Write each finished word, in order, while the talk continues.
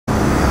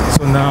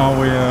So now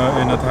we are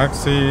in a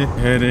taxi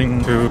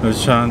heading to the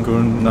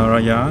Changu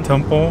Narayan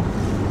temple.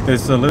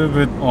 It's a little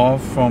bit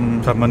off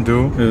from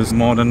Kathmandu. It's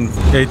more than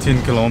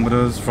 18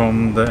 kilometers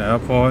from the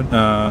airport.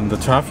 And the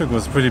traffic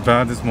was pretty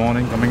bad this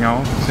morning coming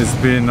out. It's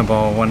been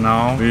about 1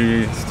 hour.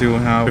 We still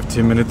have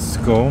 15 minutes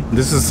to go.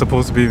 This is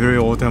supposed to be a very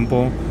old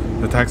temple.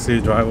 The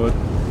taxi driver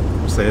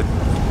said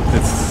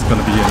it's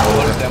gonna be an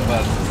old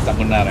temple.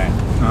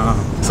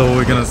 So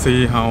we're gonna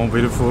see how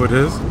beautiful it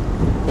is.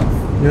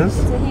 Yes?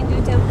 It's a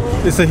Hindu temple.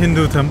 It's a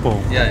Hindu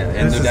temple. Yeah,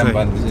 Hindu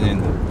temple. This is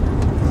Hindu.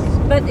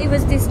 But it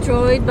was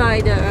destroyed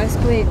by the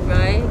earthquake,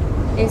 right?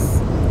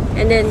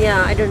 And then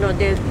I don't know,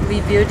 they're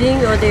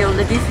rebuilding or they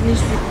already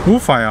finished. We'll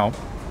find out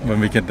when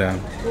we get there.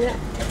 Yeah.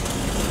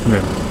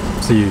 Yeah.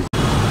 See you.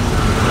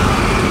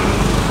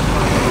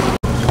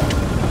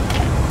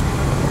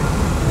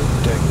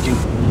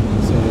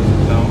 So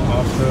now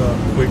after a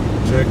quick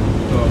check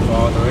of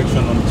our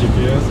direction on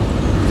GPS,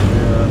 we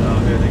are now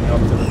heading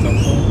up to the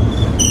temple.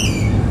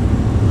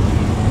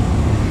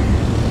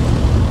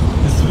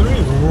 It's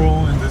very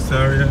rural in this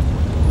area.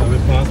 We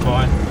passed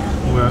by.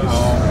 We're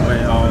way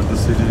out of the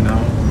city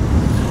now.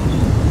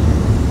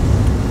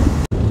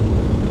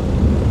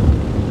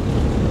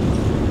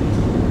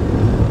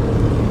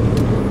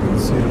 You can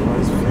see the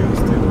rice fields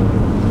still.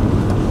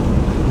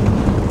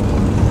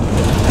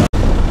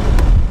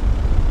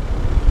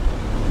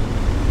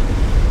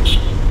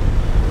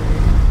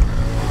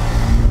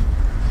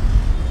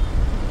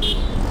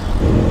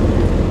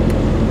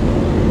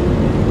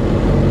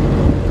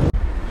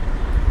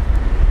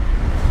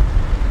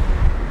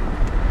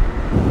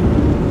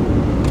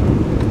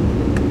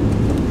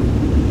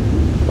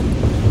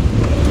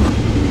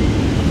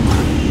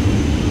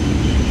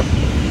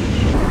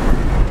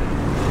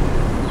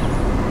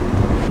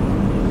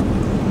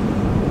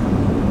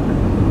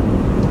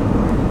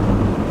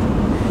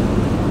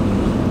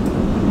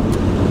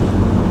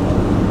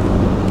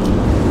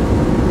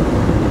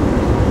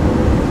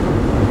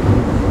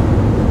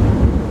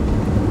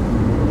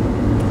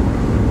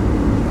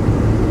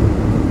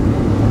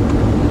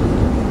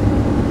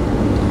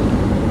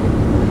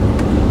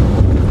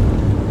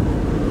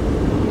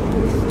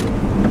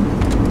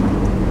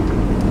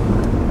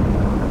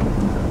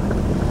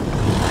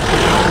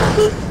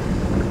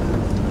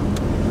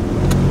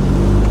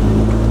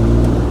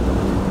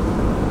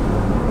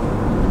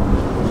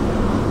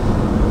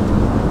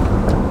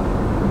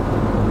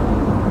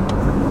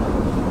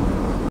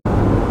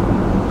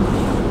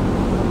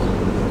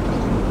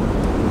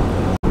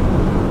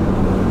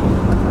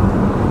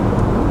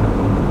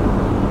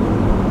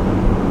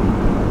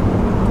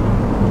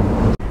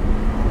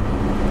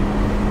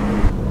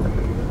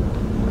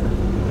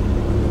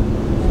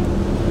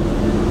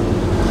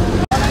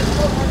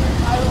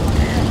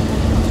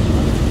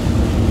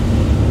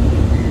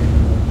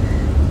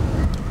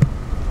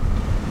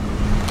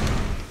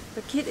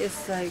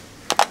 It's like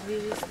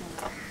really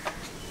small.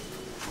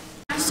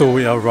 So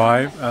we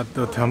arrived at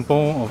the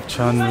temple of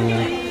Changu,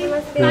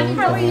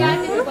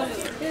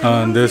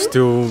 and they're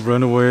still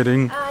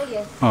renovating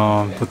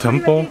the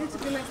temple,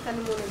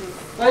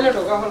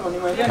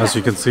 as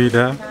you can see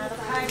there.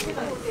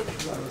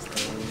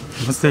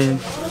 Namaste.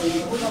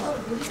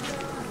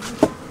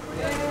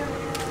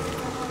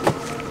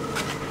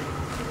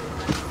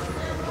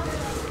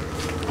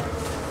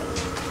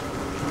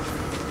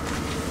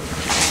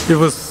 It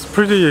was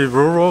pretty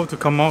rural to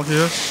come out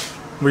here.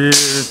 We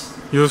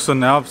used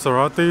an Arab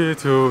Sarati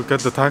to get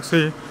the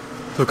taxi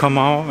to come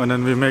out, and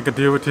then we make a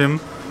deal with him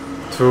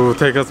to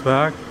take us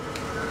back.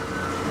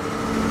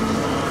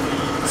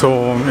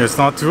 So it's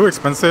not too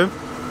expensive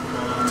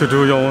to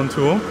do your own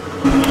tour.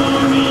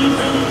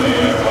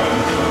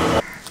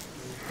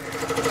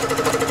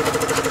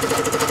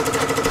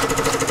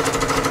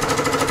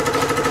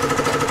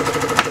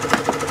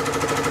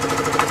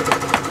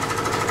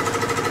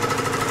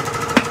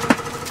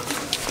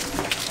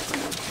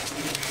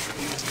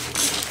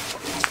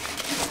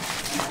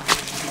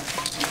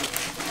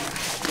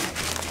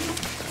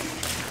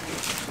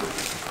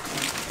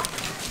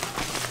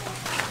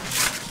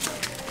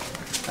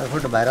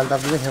 viral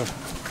tap dulu sih.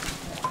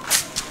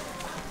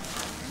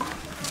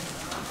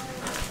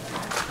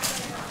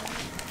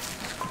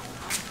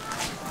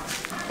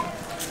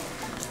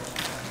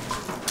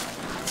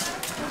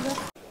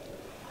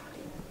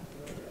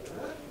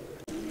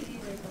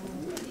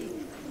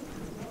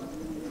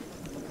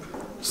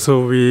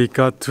 So we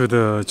got to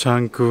the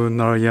Changu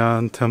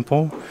Narayan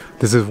temple.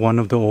 This is one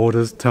of the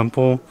oldest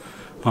temple,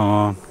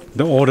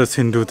 the oldest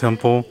Hindu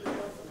temple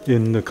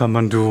in the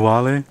Kathmandu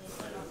Valley.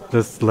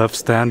 That's left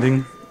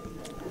standing.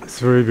 It's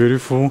very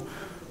beautiful.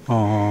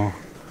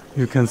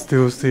 You can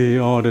still see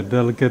all the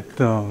delicate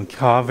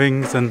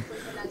carvings and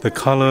the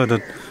color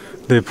that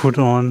they put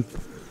on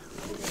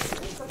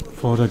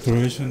for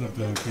decoration of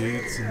the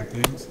gates and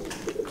things,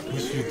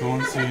 which you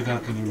don't see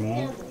that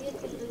anymore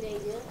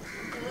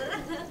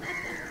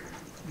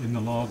in a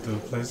lot of the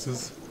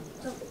places.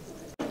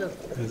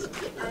 Yes.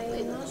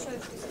 I'm not sure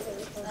if this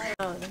is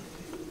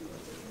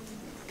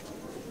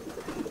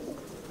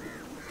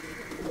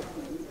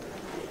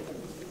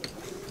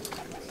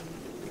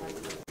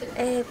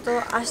日、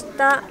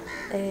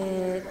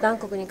バン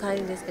コクに帰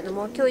るんですけど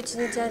も、今日一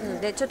日あるの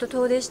でちょっと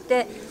遠出し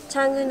てチ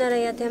ャングナラ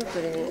ヤテンプ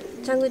ルに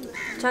チャ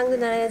ング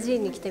ナラヤ寺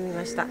院に来てみ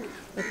ました。こ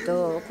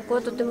こ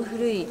はとても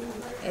古い、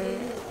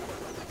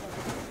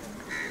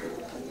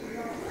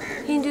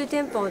ヒンドゥー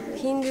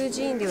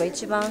寺院では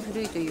一番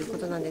古いというこ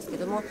となんですけ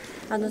ども、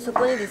そ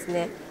こにです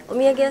ね、お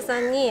土産屋さ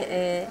んに、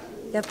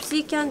ラプシ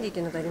ーキャンディーと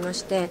いうのがありま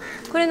して、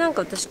これなん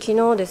か私昨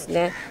日です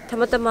ね、た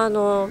またま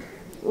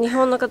日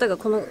本の方が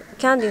この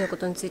キャンディーのこ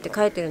とについて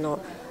書いてるのを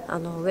ウ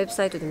ェブ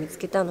サイトで見つ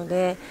けたの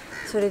で、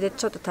それで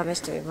ちょっと試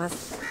してみま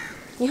す。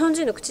日本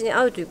人の口に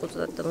合うということ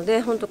だったの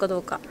で、本当かど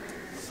うか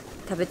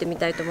食べてみ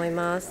たいと思い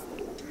ます。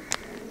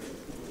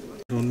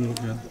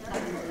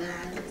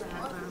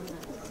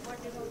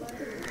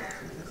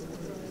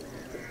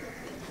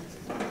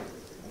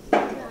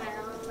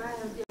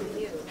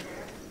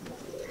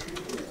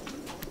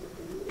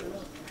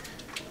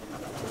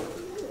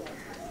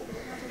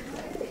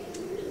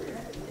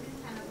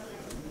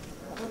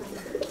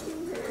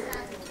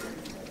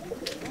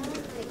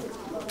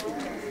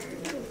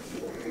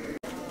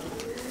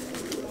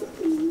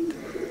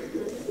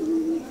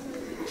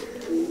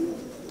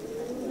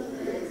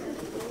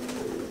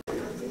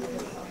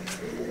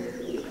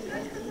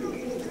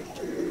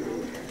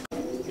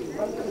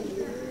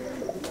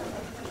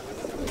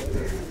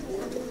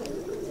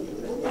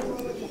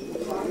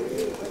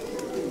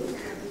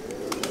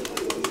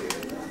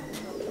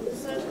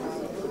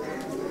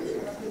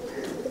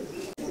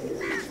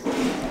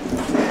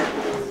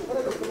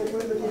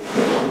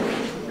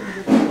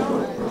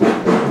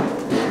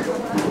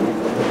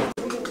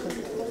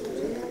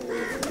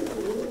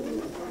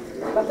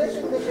Adesso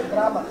invece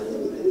brama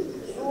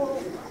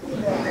solo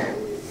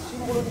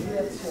simbolo di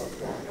creazione.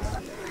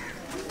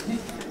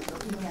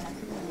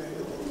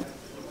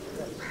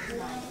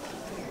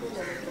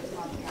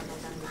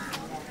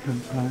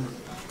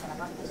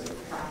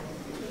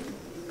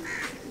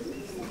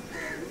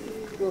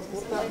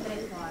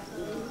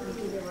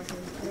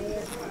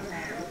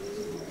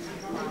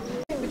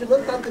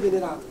 Non tanto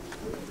venerato,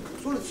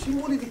 solo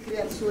simboli di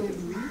creazione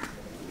lui,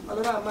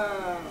 allora ma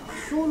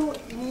solo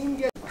in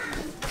India.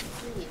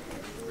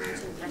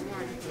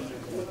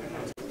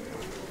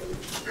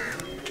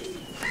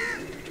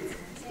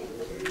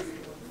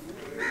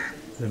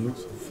 They look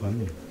so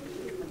funny.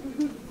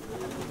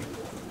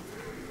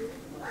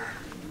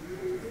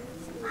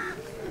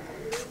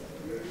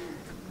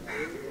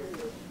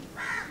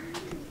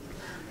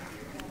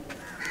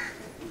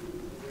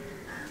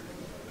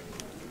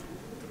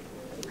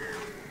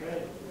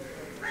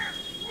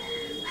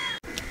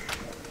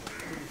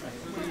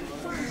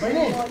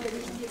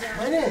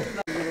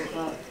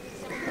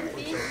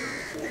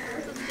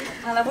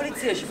 La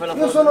polizia ci fa la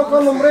Io sono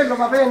con l'ombrello,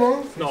 va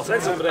bene? No,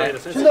 senza ombrello.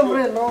 Senza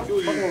ombrello?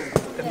 Chiudi.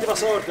 Cattiva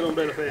sorte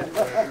l'ombrello fermo.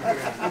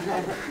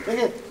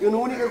 Perché è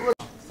un'unica cosa.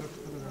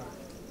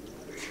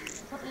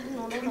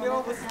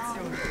 Prendiamo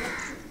posizione.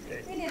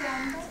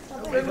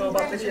 Prendiamo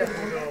parte via. Io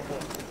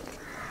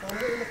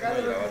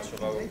la faccio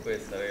qua con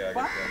questa, ragazzi.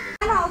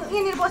 No,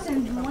 io ne posso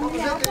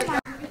andare.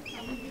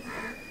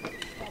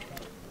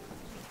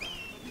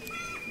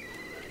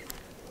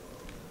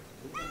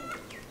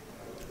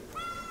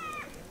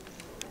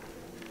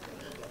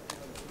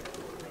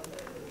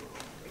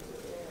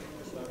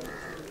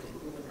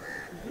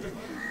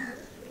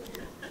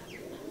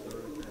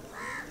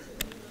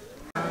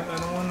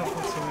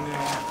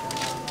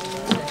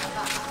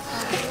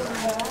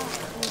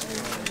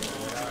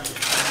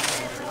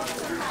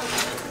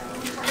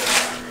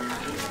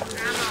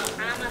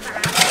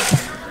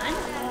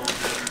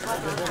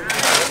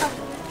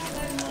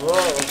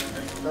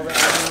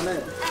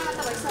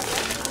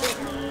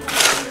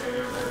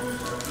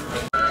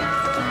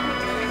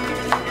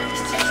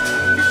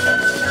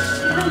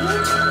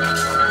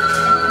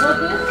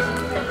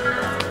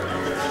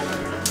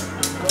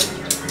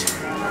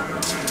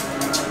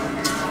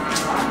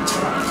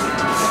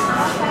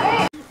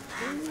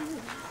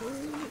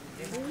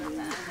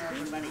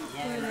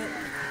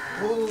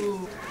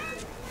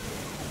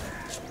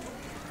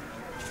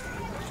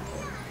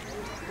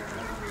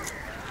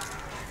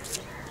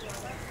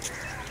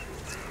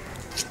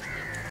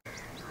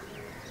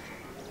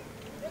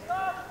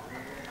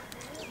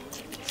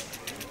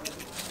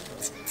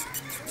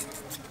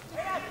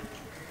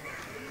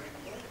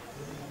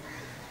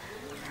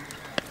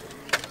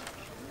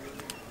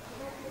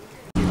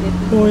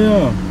 Oh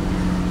yeah.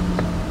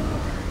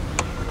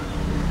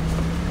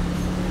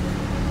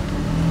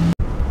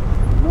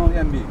 No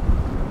MB.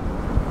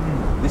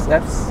 This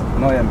apps,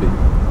 no MB.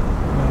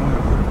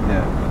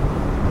 Yeah.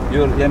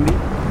 Your MB?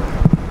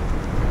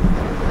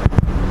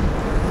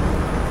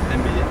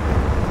 MB, yeah.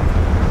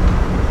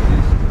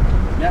 This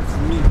maps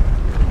me.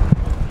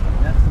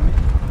 Maps me.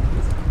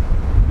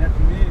 Maps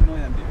me, no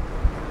MB.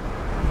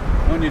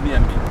 No need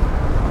MB.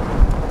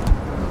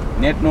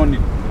 Net no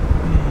need.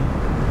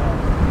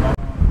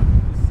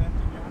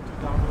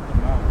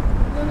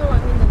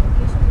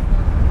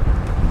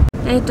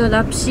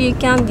ラプシー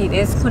キャンディー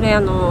です。これ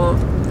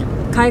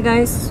海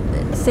外青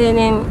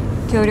年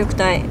協力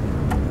隊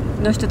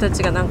の人た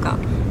ちがなんか、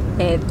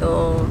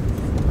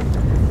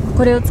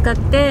これを使っ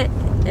て、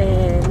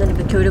何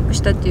か協力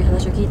したっていう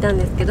話を聞いたん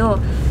ですけど、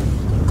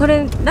こ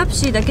れラプ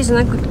シーだけじゃ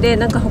なくて、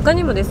なんか他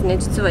にもですね、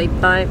実はいっ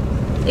ぱい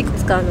いく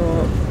つか違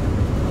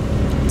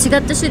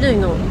った種類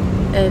の、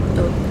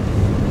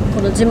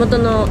この地元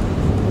の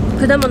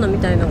果物み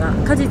たいのが、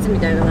果実み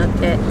たいのがあっ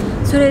て、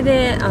それ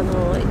で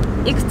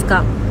いくつ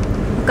か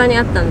他に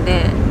あったん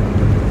で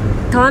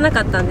買わな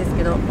かったんです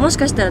けど、もし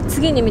かしたら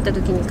次に見た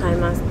時に買い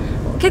ます。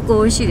結構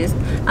美味しいです。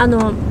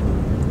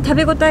食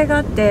べ応えが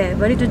あって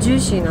割とジュー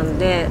シーなの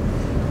で、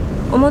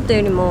思った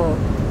よりも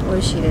美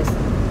味しいです。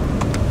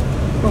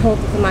ご報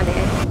告まで。1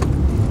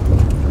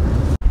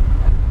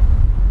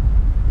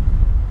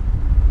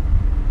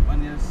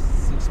 year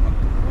 6 months.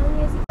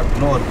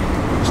 No working.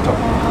 Stop.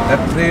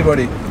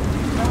 Everybody.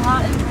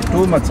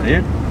 Too much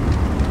heat.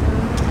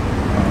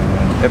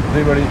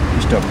 Everybody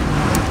stop.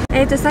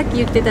 さっき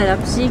言ってたラ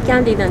プシーキャ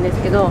ンディーなんです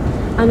けど、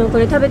こ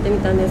れ食べてみ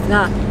たんです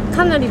が、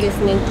かなりで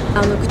すね、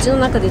口の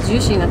中でジュ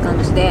ーシーな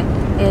感じで、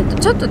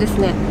ちょっとです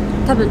ね、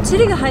多分チ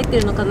リが入って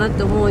るのかなっ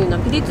て思うような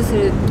ピリッとす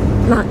る、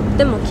まあ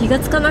でも気が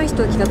つかない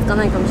人は気がつか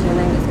ないかもしれ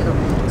ないんですけど、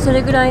そ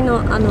れぐらい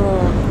の大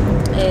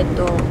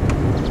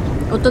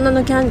人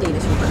のキャンディー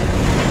でしょうかね。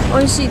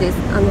美味しいです。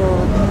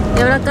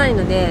柔らかい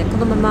ので、こ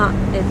のまま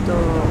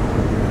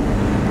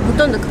ほ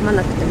とんど噛ま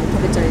なくても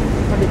食べち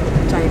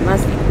ゃいま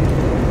す。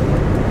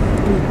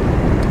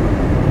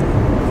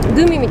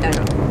グミみたい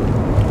な、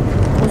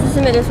おす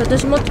すめです。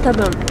私も多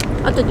分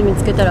後で見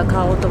つけたら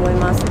買おうと思い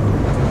ます。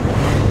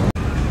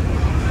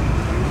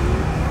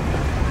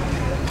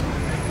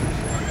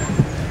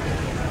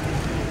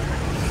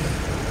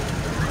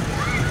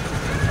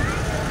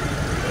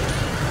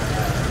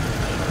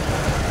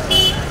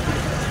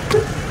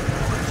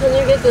Can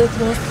you get the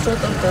first shot of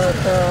the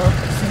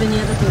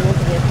souvenir that you want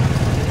to get?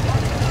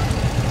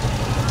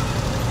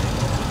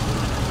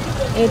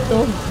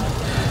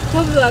 ト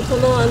ブはこ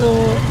の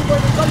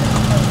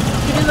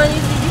車につ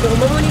いてるお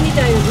守りみ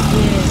たいなです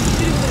ね、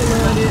くるくる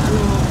回る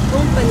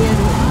音波にある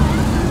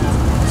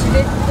チベ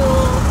ット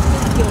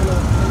仏教の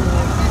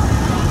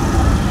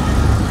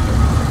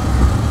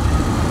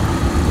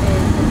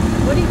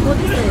What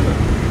is it?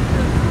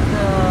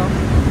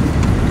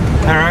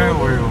 Prayer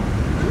wheel.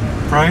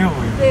 Prayer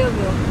wheel. Prayer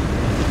wheel.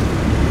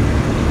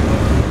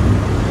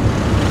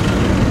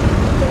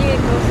 Can you get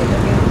closer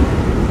again?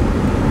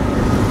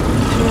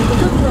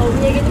 トップはお土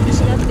産に欲し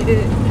がって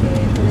る、こ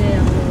れ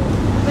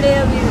プレイ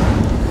ヤーウィール、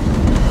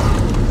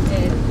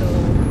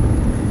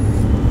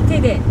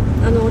手で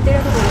お寺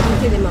とかの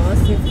手で回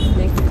すやつです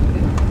ね。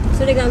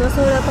それが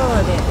ソーラーパ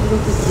ワーで動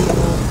くっていう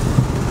のを、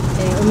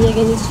お土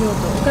産にしよう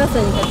とお母さ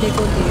んに買ってい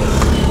こうっていう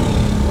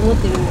思っ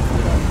てるんです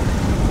け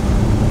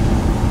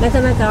ど、な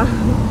かなか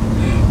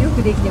よ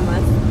くできてま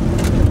す。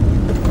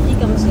いい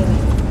かもしれない、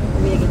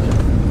お土産に。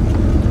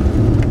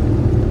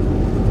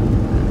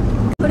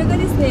これが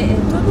ですね、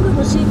トートが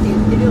欲しいって言っ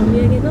てるお土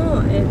産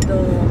の、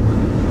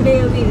プレイ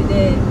ヤーウィール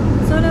で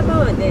ソーラーパ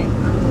ワーで動き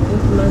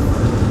ます。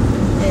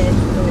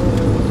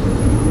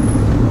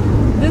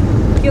仏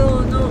教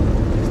の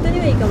人に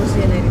はいいかもし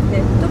れないです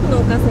ね。トップの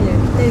お母さんには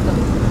ぴったりかも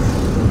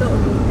と思っ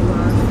てま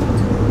す。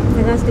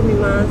探してみ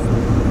ます。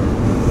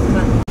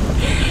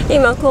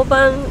今交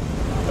番、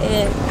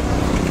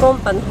コン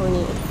パの方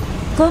に、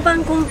交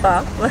番コン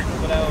パ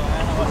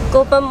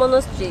交番モ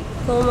ノストリー、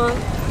交番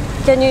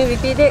Can you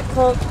repeat it?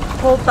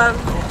 コ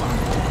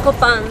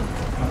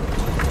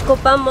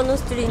パンモノ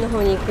ストリーの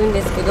方に行くん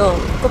ですけど、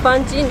コパ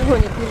ン寺院の方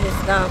に行くんです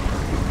が、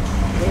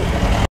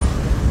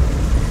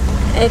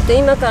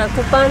今から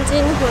コパン寺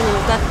院の方に向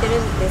かって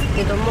るんです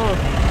けども、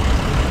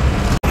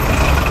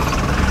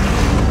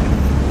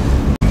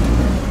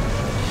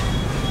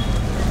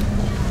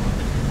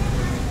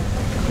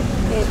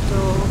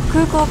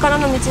空港から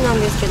の道なん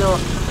ですけど、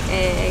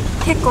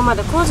結構ま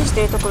だ工事し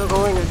ているところが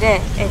多いの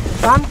で、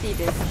バンピー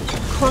です。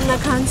こんな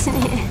感じ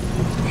に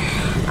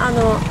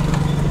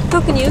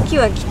特に雨季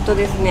はきっと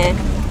ですね、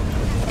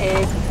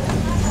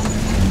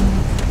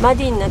マ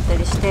ディになった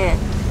りして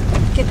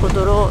結構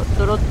ドロ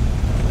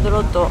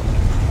と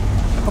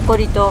ほこ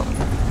りと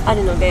あ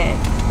るので、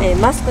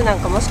マスクなん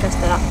かもしかし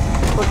たら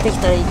持ってき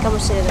たらいいかも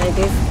しれない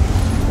です。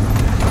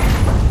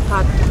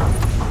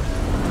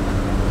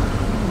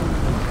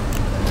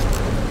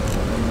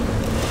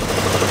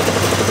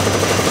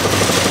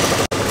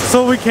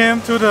So we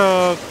came to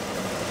the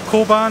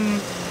Koban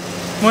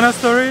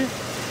monastery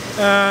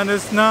and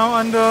it's now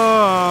under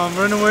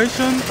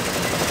renovation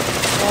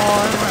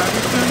or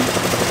addition.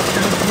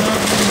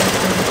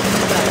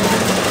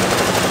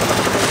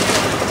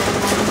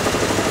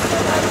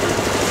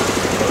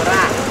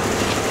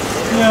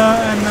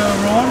 Yeah, and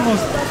Ron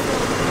was.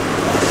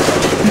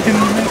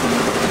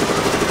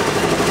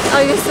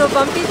 Are you so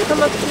bumpy to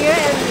come up here?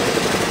 And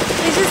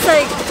it's just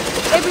like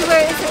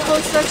everywhere is a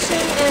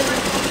construction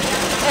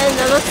and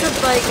lots of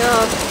like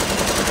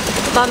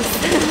bumps.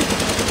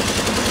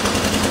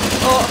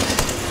 Oh.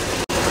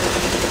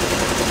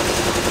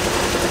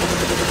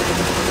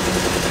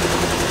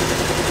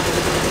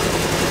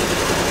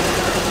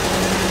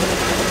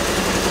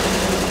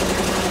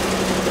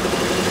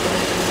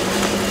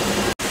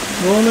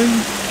 Rolling.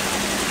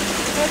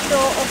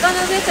 丘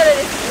の上から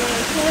ですね、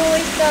昨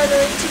日行った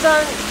一番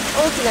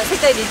大きな、世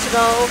界で一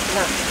番大き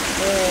な、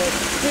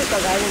風化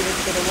があるんで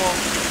すけど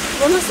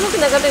も、ものすごく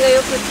眺めが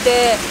良くっ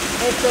て、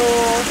四方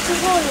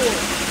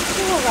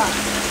が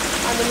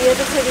見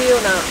渡せるよ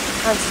うな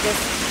感じで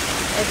す。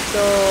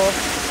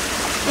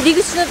入り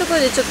口のところ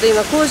でちょっと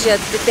今工事やっ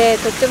てて、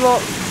とっても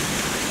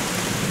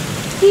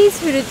ピース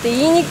フルって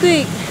言いにく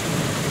い、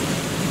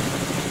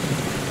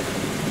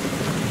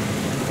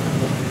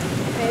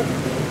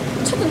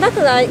ちょっと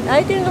中が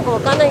開いてるのかわ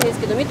かんないんです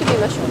けど、見てみ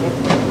ましょうね。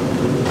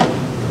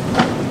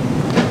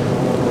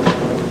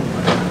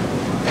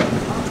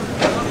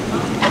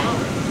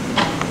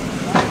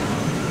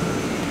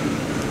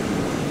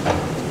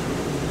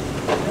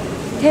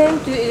10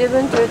 to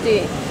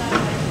 11:30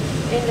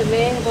 in the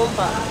main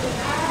gompa.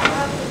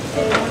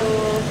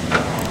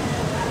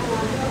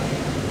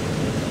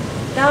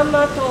 ダン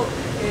マト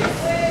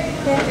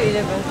10 to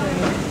 11:30。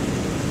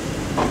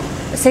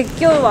説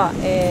教は、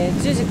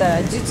10時から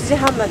11時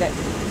半まで、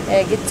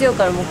月曜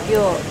から木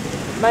曜、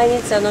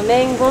毎日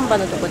メインゴンバ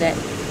のとこで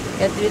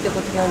やってるって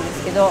ことなんで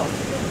すけど、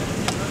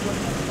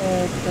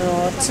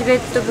チベッ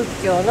ト仏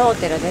教のお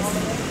寺で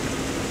す。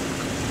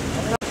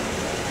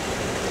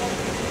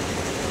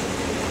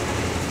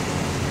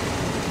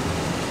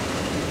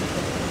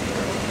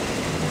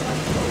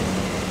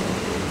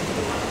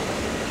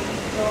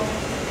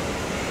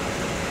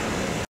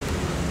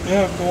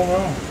Yeah, go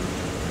around.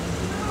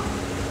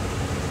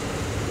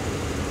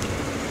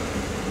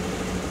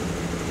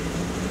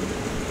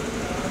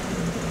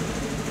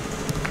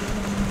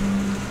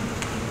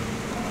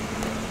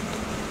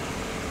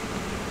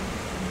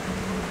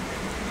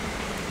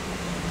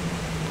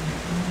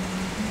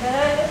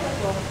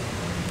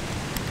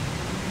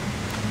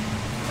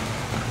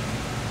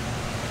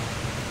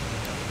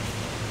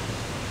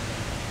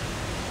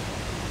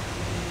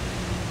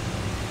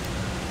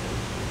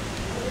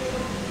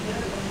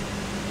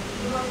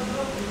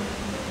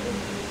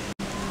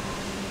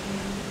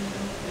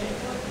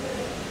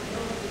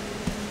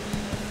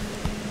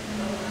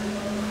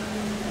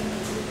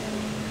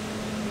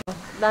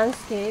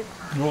 landscape.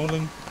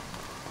 Rolling.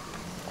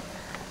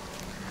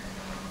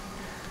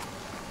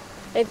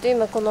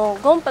 今この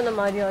ゴンパの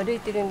周りを歩い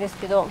てるんです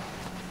けど、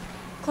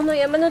この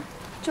山の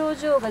頂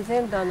上が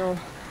全部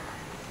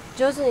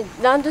上手に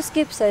ランドス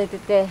ケープされて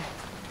て、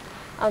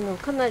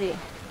かなり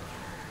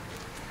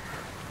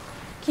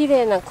綺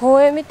麗な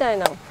公園みたい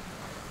な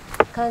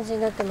感じ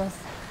になってま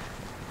す。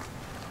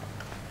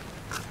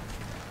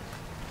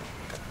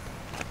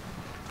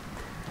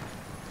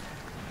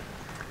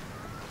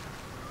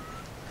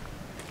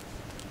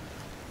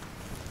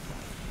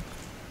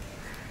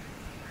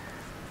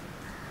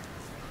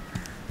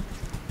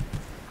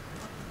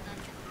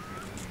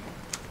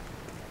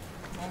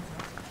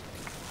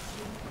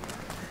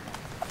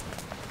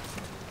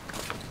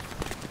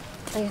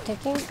Are you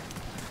taking?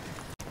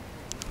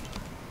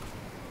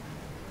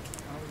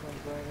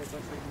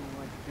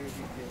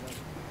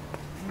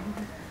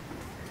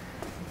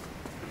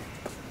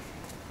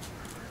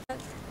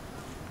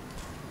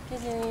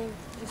 Can you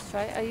just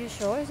try? Are you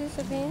sure? Is this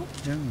a bean?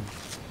 Yeah,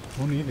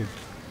 won't eat it.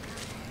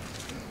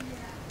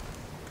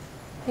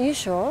 Are you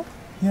sure?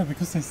 Yeah,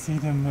 because I see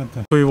them at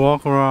the... We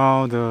walk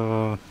around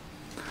the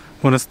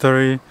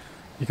monastery.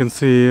 You can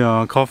see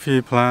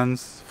coffee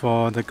plants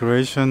for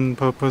decoration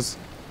purpose.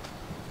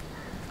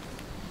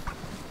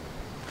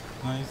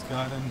 Nice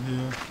garden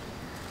here.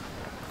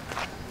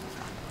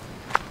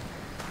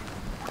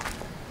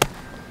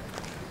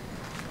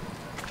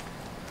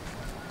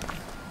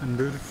 And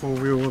beautiful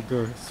view of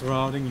the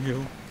surrounding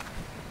hill.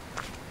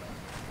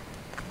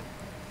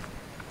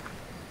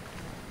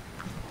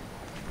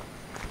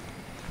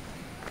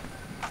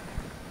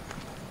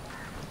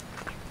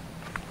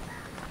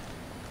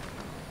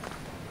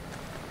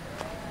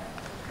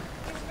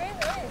 It's very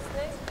nice.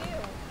 Nice view.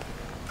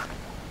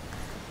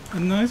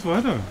 And nice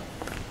weather.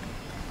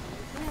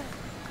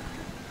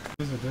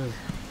 Yes, it is.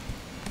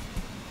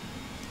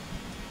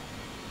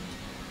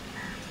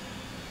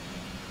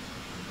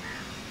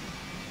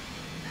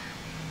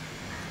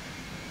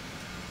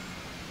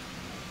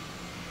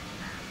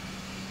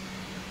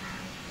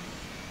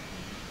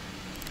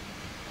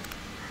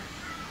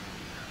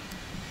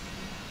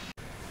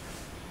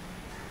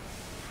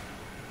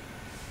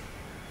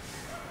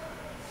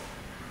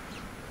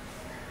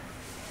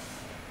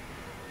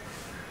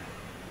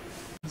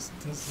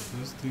 That's the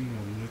first thing of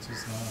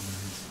religious art,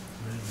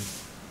 really.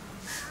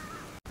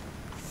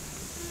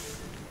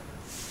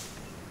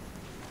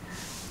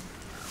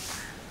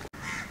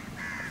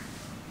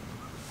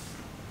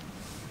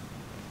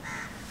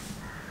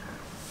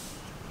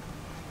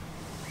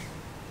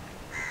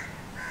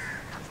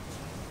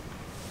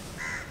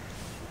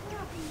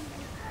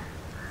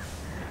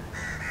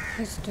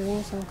 He's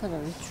doing some kind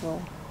of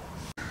ritual.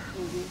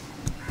 Maybe.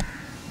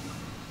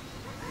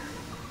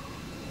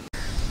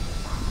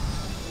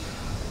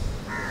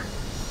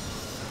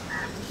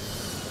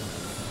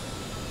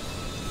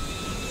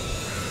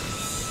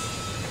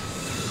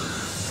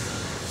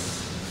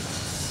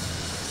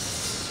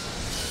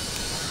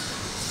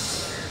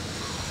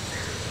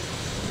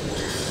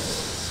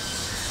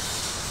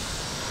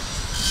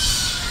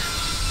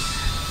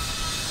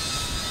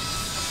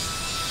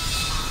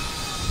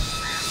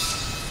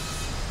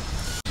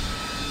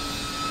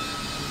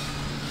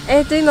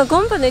 今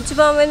ゴンパの一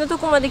番上のと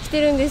こまで来て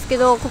るんですけ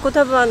ど、ここ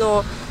多分ウ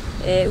ォ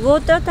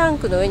ータータン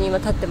クの上に今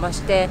立ってま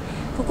して、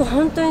ここ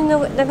本当に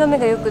眺め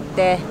がよくっ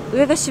て、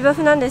上が芝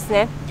生なんです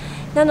ね。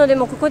なので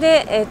もうここ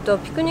で、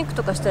ピクニック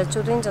とかしたらち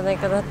ょうどいいんじゃない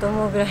かなと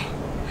思うぐらい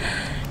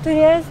と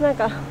りあえずなん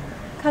か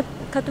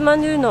カトマ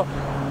ンドゥの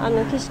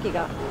景色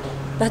が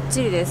バッ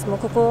チリです。もう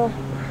ここ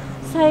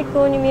最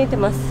高に見えて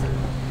ます。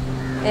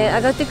上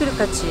がってくる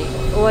価値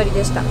終わり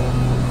でした。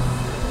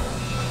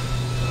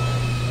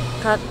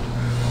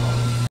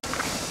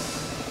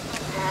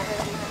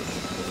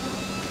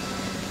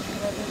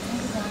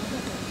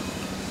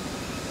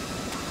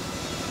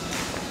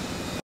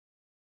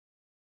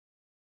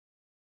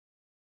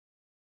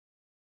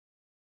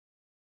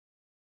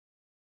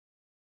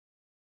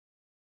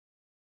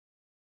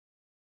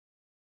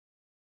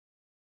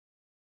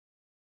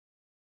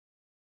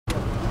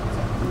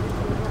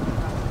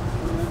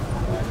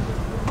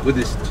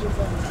Buddhist.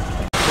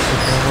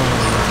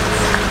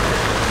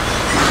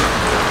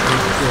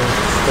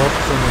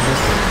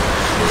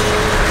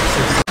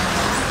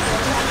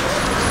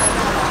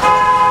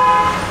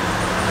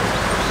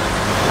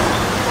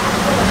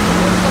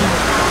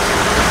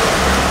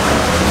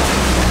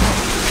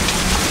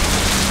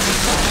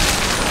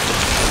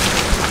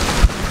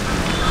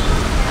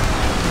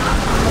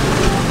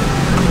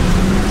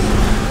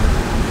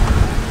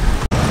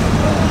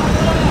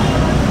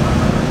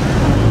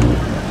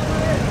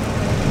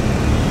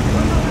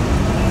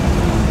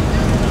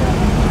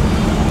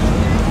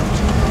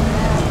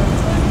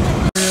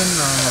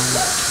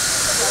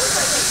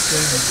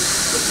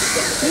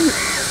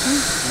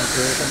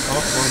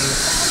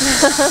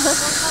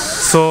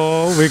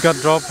 So we got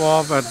dropped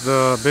off at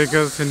the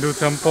biggest Hindu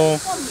temple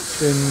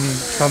in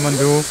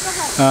Kathmandu,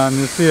 and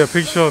you see a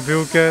picture of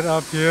Bill Gates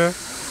up here.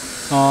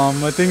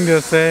 I think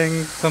they're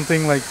saying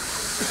something like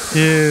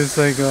he is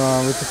like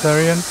a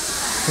vegetarian.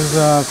 He's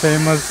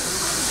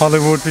famous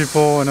Hollywood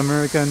people and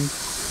American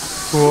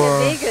who are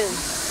vegan.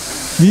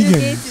 Vegan. Bill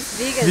Gates is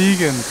vegan.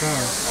 Vegan.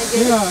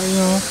 Yeah, you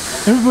know,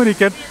 everybody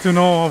get to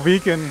know a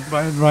vegan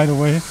right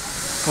away.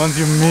 Once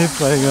you meet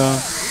like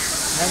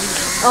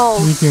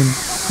vegan,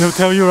 they'll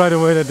tell you right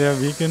away that they're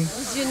vegan.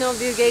 Did you know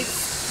Bill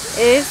Gates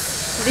is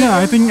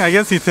vegan? Yeah, I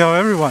guess he tell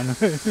everyone.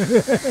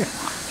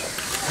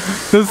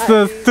 There's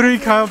the three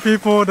kind of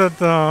people that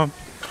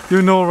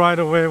you know right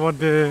away what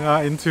they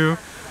are into.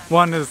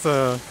 One is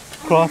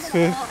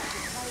CrossFit,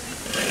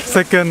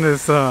 second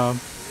is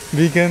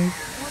vegan,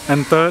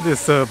 and third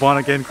is born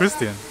again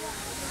Christian.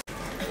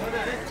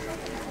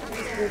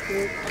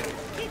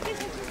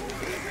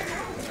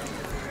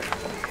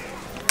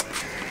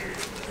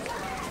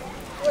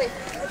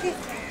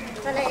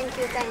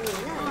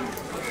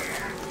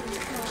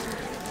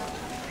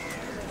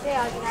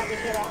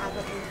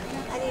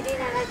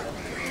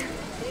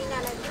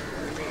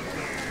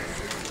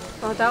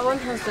 Oh, that one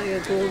has like a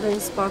golden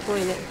sparkle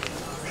in it.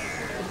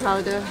 The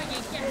powder,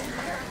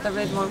 the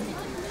red one.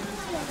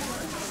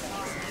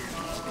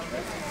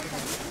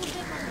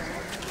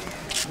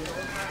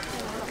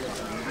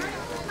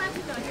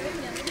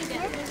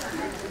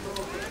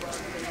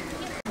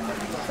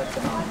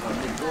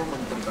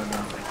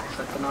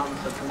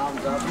 Satnam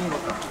जाप नहीं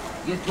होता,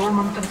 ये दो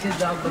मंत्र से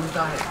जाप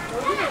बनता है,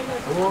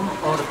 ओम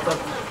और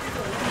तत्।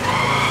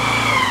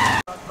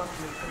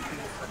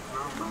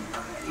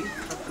 इस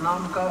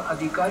सतनाम का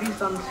अधिकारी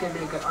संत से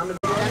लेकर अन्य।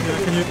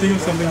 Can you think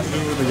of something to do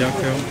with the yak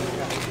tail?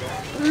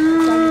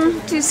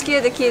 To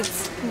scare the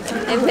kids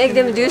and make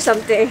them do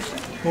something.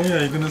 Oh yeah,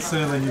 you're gonna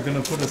say that you're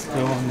gonna put a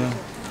spell on them.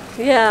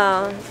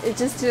 Yeah, it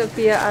just to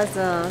appear as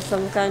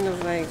some kind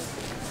of like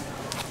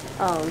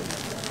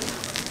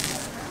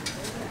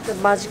the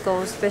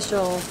magical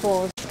special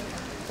force.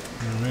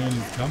 The rain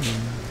is coming.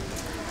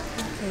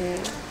 Okay.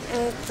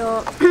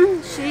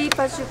 シリ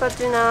パチュパ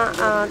チュな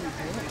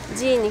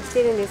寺院に来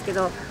てるんですけ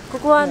ど、こ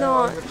こは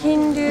ヒ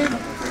ンドゥ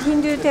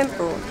ーテン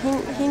プル、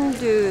ヒンド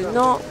ゥー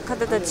の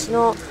方たち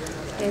の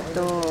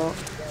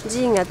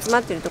寺院が集ま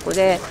っているところ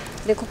で、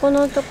ここ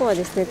のとこは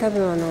ですね、多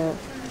分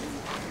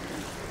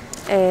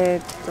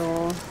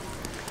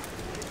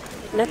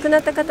亡くな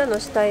った方の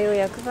死体を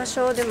焼く場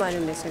所でもある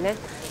んですよね。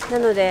な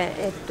の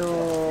で、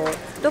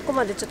どこ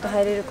までちょっと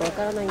入れるかわ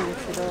からないんで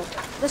すけど、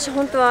私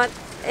本当は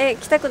来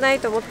たくない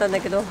と思ったんだ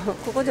けど、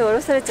ここで降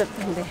ろされちゃっ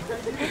たんで、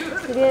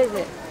とりあえ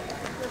ず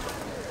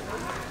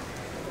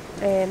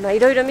い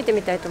ろいろ見て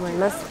みたいと思い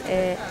ます。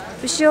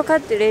牛を飼っ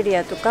てるエリ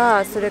アと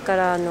か、それか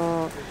ら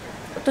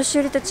お年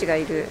寄りたちが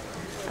いる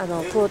ク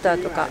ォータ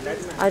ーとか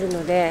ある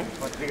ので、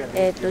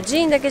寺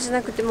院だけじゃ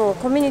なくても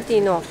コミュニテ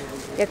ィの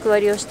役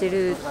割をしてい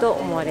ると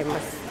思われま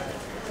す。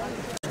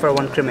For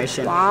one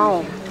cremation.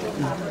 Wow.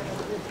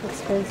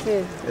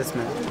 Expensive. Yes,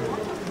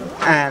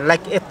 ma'am.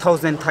 Like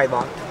 8,000 Thai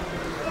baht.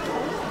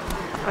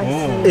 I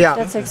see. Yeah.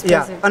 That's expensive.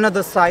 Yeah.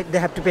 Another side they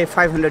have to pay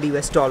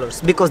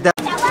 $500 because that.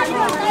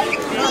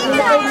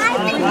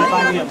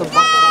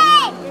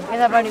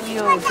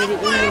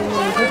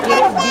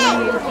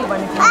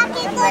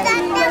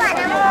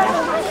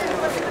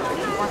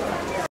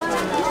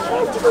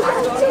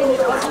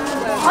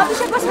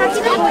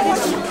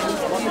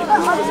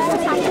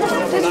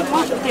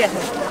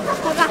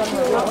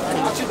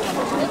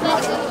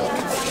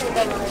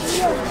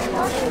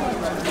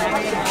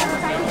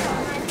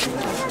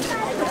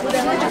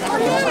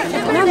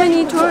 How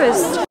many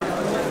tourists?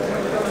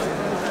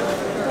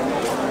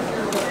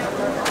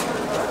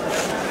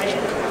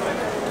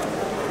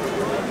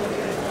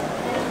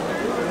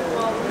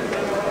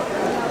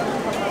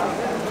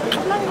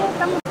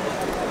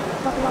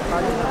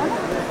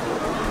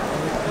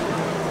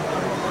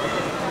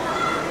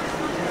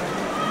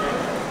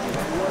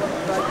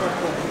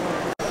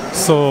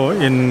 So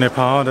in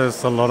Nepal,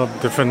 there's a lot of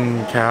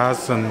different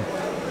castes and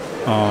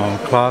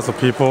class of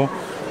people,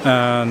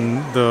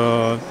 and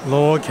the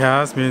lower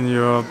caste means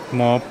you're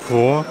more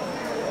poor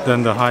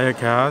than the higher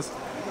caste,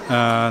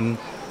 and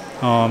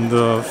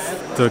the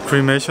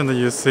cremation that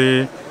you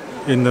see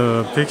in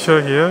the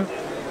picture here,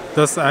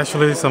 that's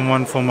actually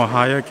someone from a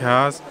higher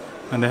caste,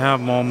 and they have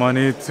more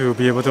money to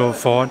be able to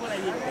afford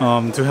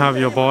to have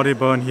your body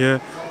burned here.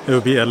 It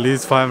will be at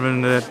least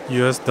 $500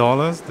 US.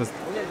 That's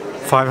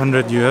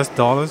 $500 US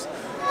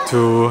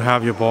to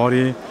have your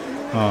body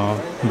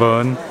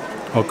burned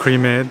or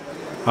cremated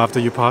after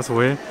you pass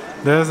away.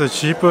 There's a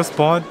cheaper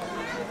spot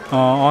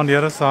on the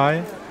other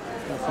side,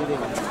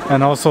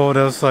 and also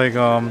there's like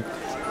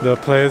the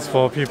place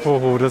for people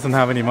who doesn't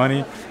have any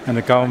money, and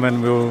the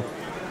government will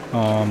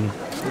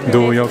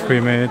do your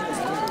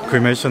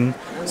cremation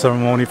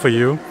ceremony for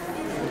you.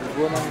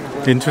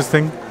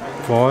 Interesting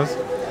for us.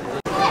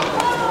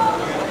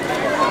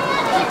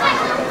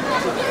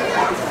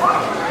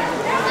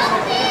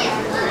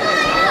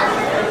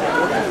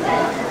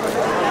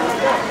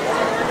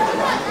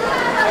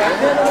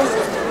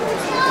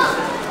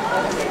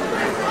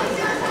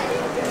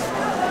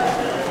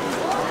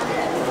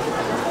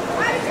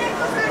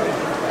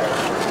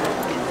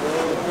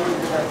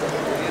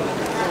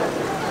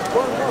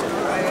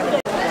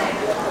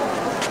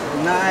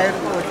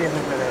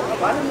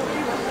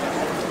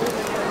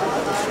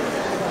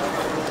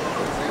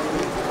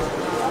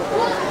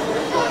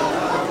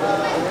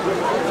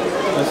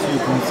 As you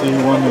can see,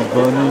 one is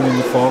burning in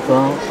the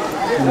foreground.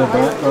 In the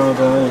background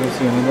there, you can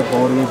see another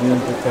body being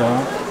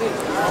prepared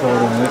for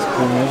the next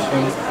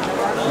cremation.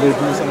 They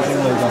do something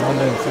like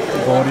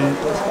 150 body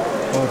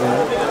for the,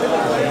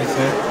 as you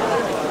say.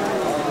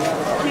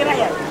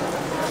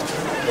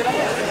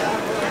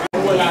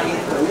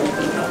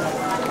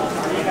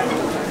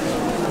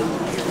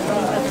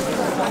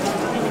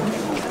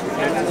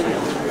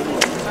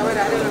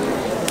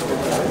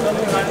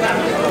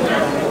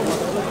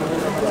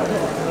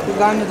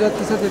 गाड्नु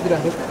जति छ त्यति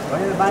राख्यो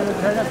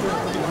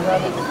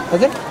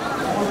हजुर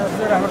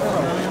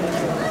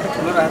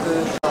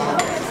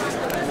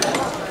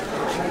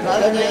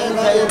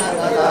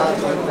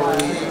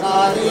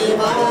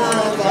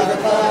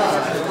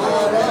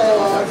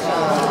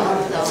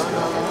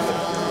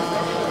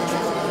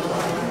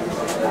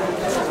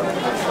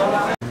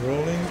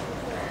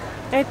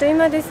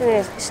今です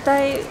ね、死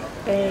体、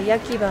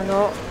焼き場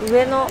の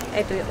上の、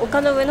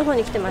丘の上の方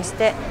に来てまし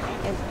て、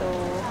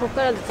ここ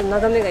からだと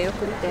眺めが良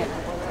くて、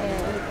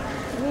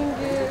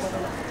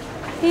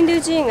ヒンドゥ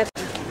ー寺院が、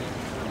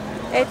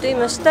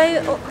今死体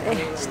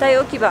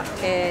置き場、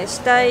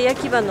死体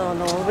焼き場の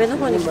上の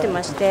方に来て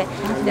まして、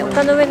で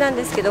丘の上なん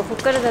ですけど、こ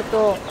こからだ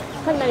と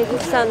かなりた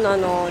くさん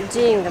の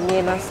寺院が見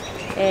えます。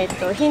ヒ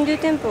ンドゥー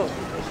寺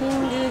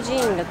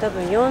院が多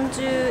分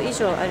40以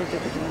上あるとい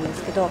うことなんで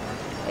すけど、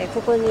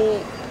ここに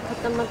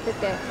固まって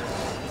て、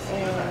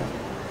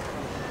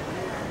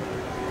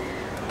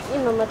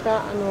今ま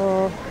た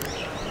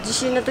地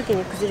震の時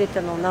に崩れ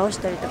たのを直し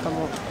たりとか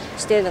も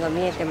しているのが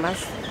見えてま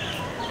す。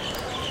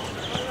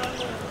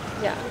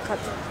いや、こ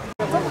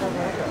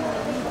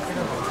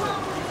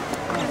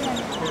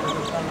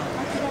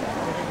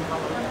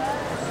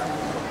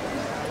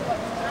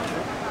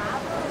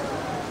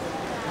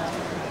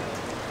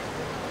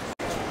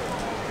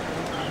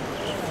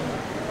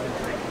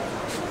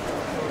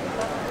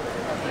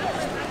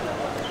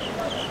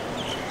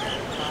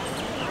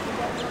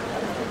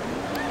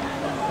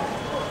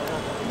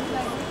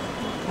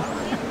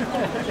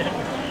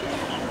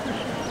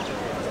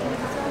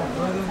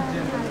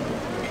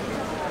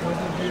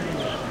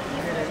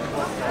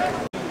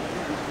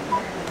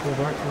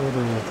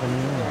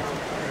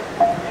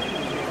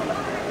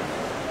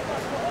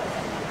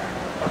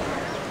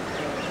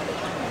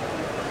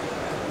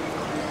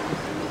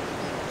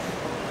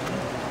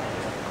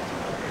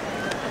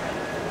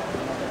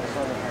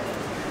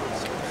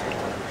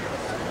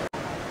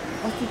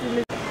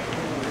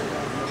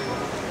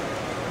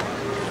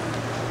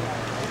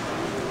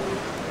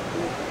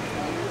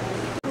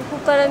こ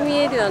から見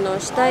える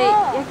死体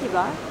焼き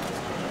場、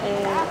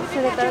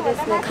それからで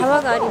すね、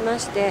川がありま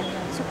して、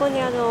そこ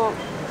に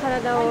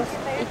体を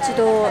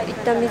一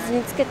旦水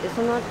につけて、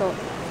その後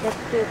焼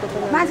くということ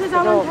なんですけ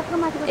ど、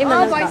今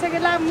なんか行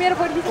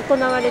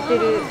われてい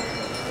る、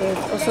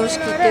お葬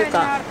式という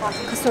か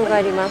仮装が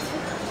あります。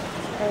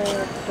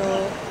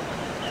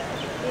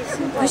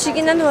不思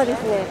議なのはで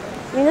すね、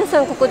皆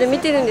さんここで見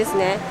てるんです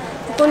ね。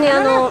ここに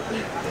こ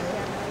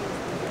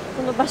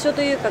の場所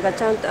というかが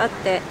ちゃんとあっ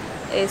て、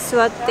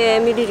座って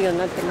見れるように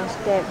なってまし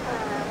て、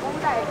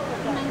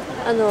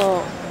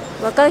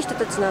若い人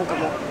たちなんか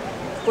もこ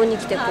こに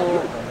来てこ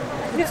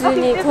う普通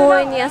に公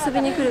園に遊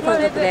びに来る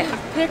感覚で、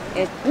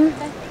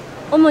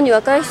主に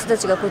若い人た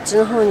ちがこっち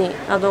の方に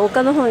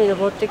丘の方に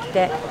登ってき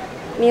て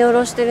見下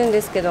ろしてるん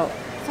ですけど、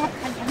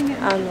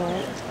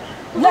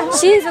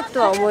親族と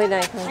は思えな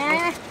い感じで、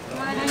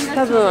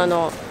多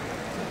分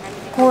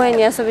公園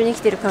に遊びに来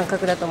てる感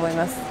覚だと思い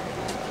ます。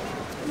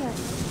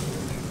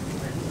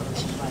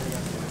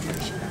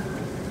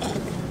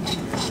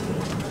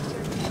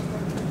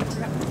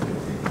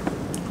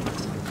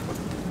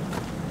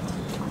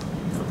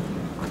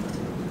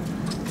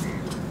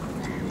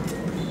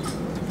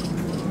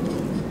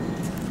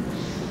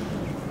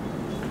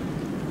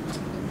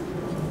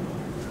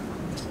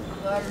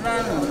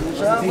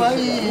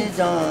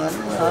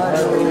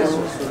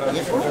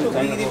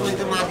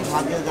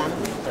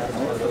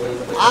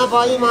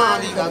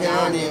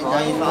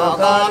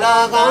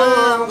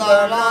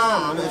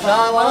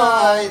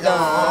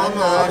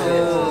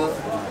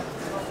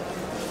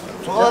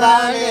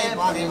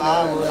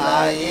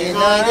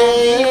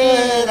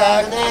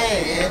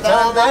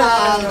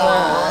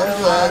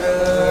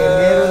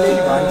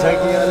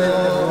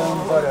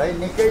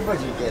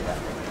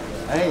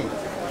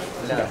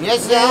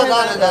यसया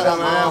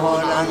गर्दमा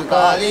होलान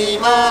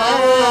कलिमा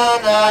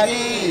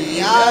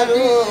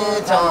नारीहरू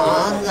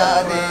छन्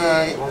जरे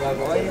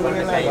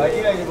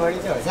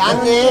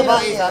जान्ने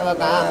भई सब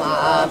काम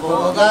आफू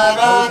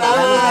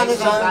गरदान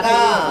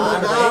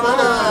सन्तान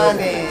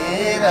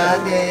मानेर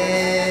दे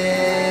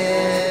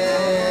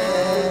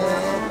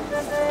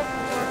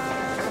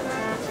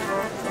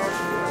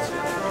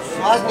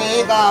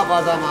स्वास्नीका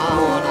पदमा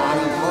होलान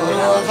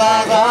पुरुष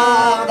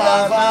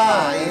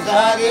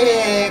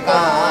शरीका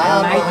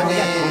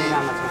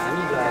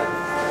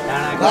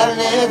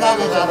करने धन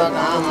सब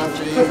काम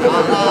श्री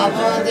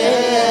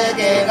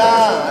देखेगा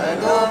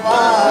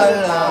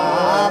गोपाला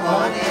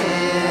बने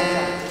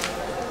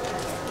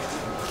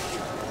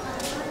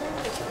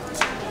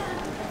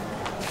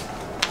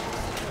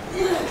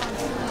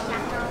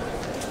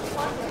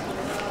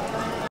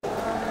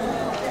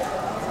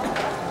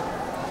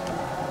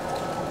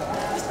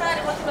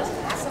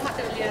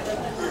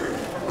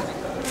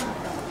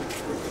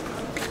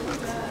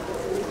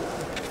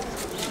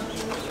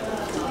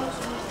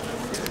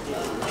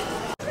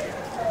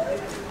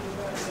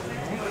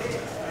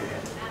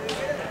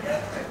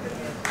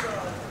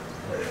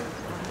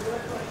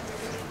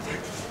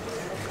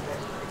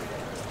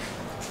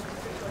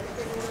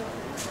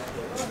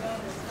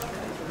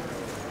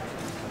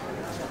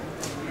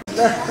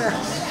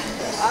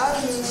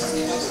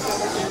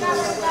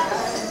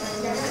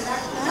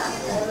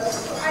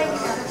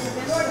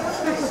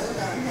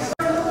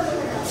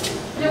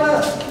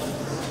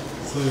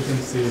So you can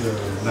see the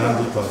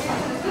Nandi bus.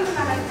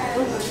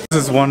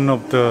 This is one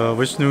of the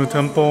Vishnu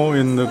temple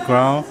in the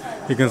ground.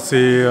 You can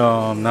see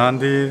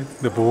Nandi,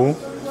 the bull,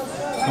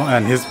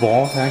 and his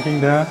ball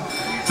hanging there.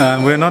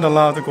 And we're not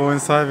allowed to go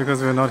inside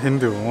because we're not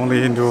Hindu.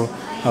 Only Hindu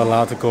are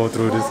allowed to go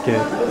through this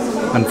gate,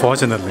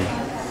 unfortunately.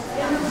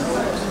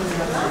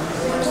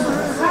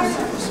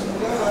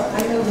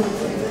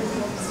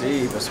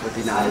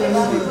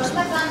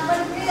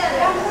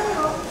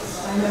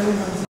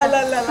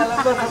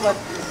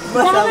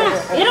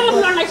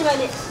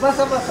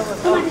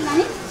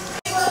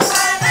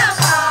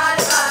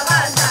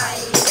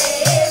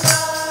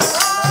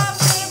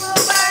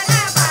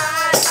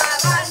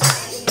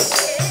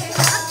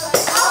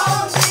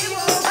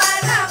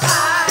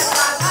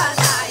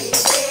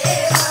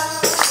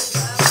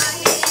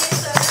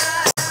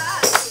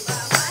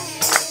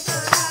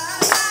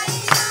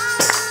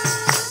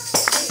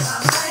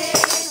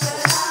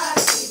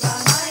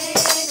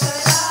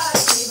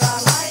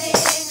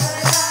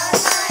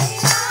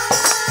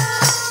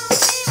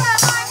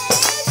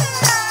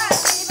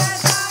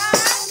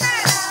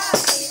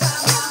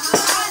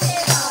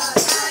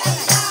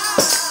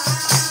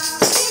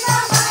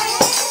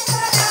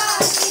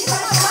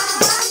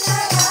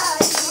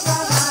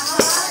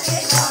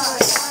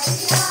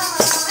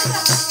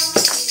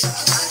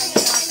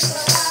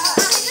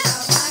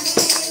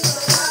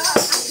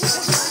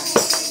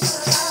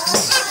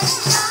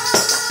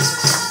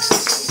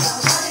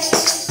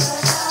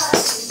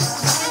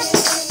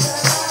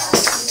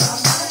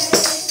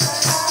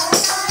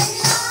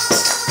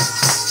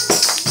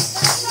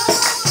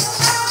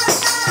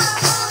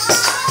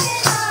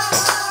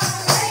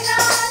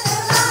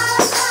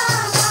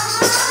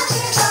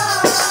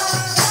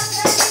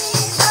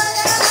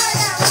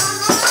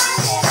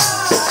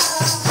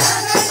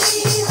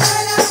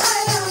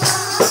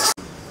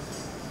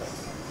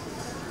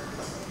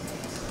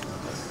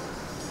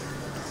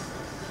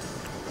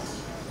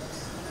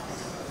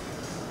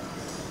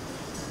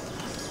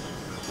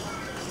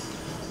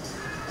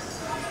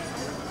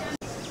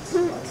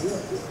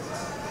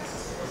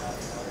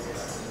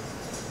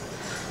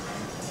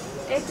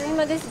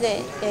今です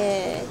ね、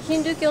ヒ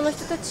ンドゥー教の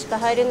人たちしか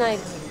入れない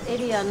エ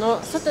リア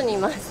の外にい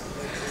ます。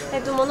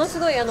ものす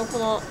ごいこ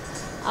の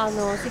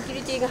セキュ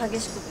リティが激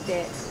しくっ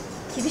て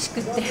厳しく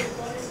って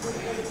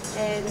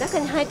中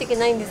に入っていけ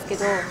ないんですけ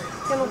ど、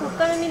でもここ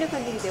から見る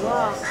限りで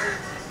は、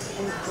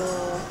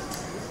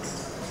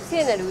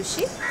聖なる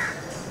牛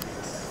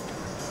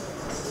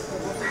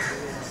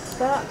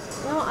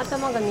の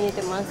頭が見え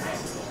てます。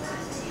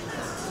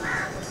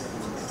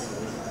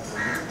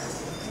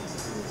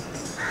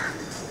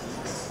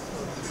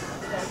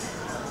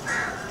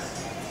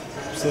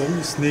So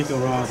we sneak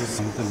around to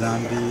the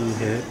Nandi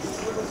head.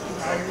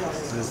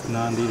 This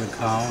Nandi, the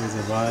cow, is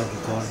a god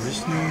called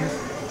Vishnu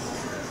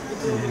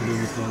in Hindu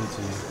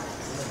mythology.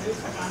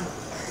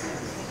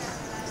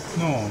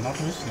 No, not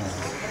Vishnu.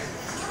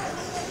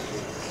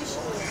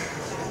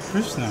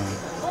 Krishna.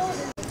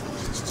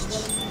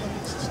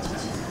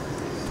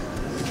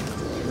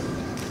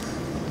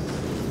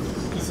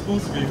 It's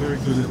supposed to be very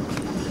good at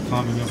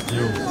climbing up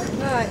hills.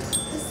 Right.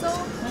 It's so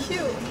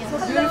cute. So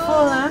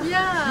beautiful, huh?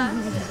 Yeah.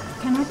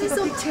 Can I take a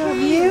picture of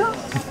you?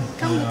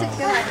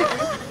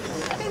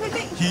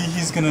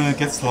 He's gonna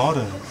get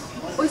slaughtered.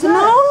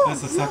 No?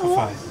 That's a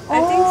sacrifice.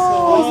 I think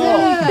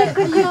so.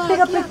 Could you take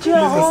a picture?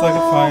 He's a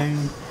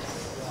sacrificing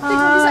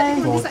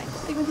goat.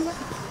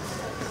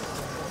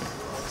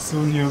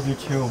 Soon he'll be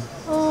killed.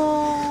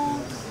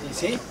 You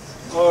see?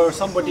 Or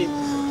somebody.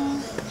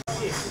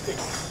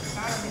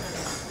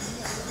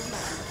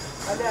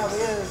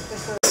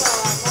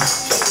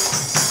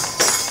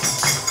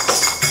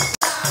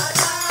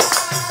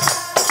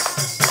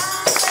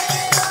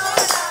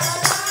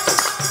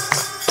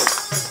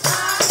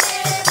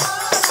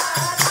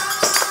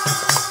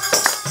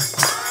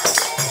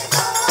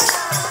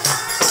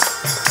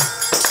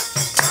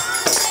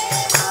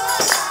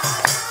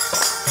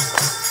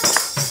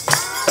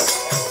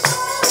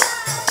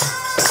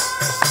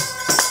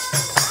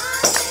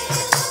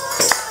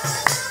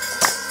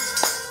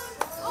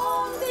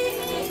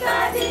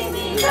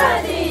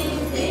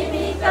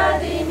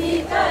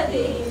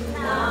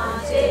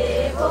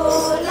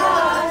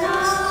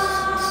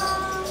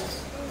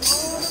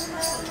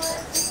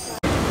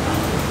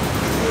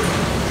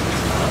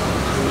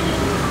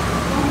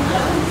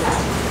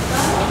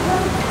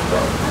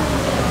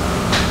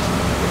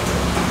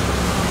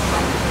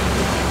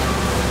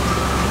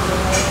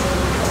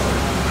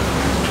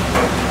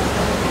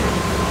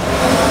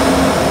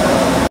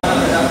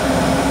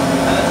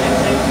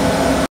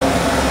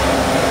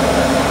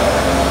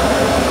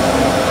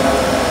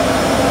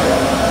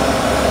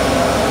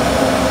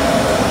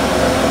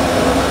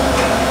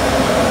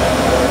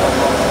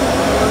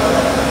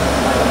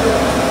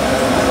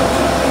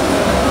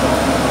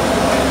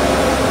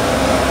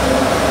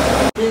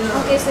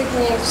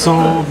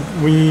 So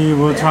we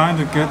were trying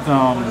to get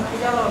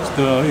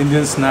the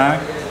Indian snack.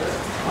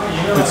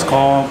 It's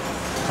called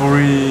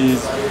puri,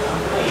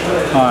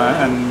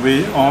 and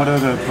we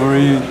ordered a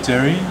puri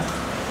jerry.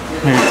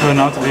 It turned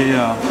out to be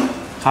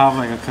half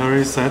like a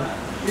curry set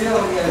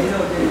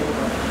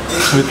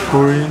with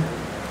puri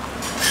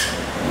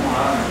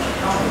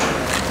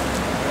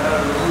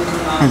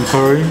and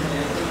curry.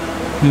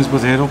 This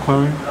potato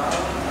curry,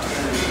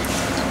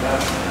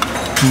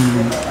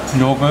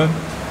 yogurt.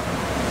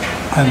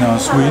 And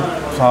sweet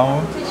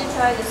flour. Did you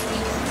try the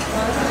sweet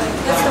one?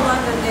 That's the one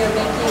that they're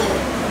making.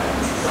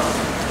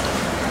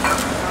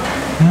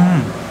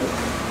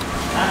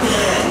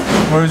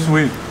 Very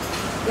sweet.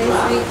 Very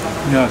sweet.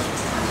 Yes.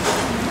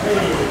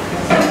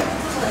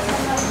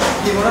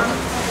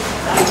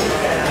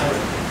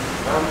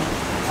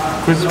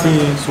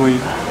 Crispy,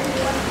 sweet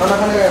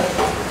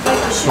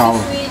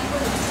flour. Sweet.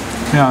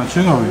 Yeah,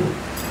 sugary.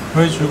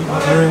 Very sweet.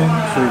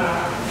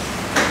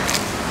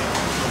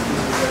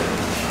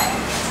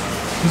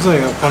 It's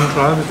like a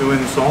contrast between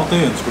salty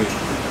and sweet.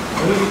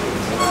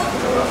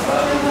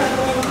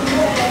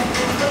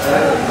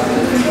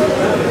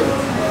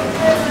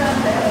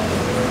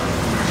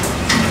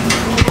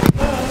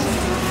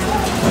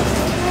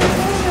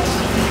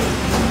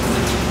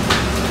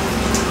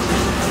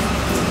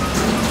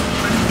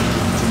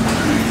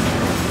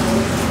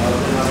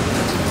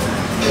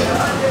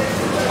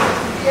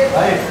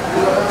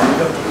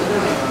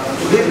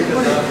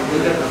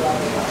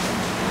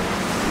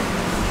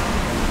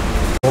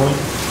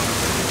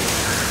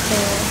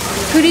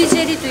プリジ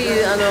ェリという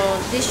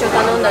ディッシュを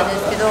頼んだんで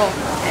すけど、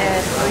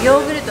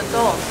ヨーグルト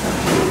と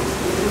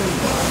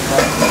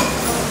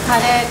カ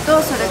レー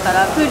とそれか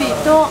らプリ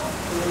と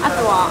あ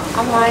とは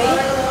甘い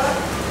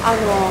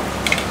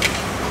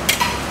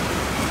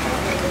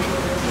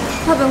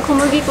多分小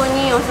麦粉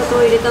にお砂糖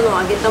を入れたのを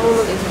揚げたも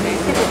のですね。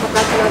結構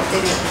硬くなって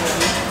る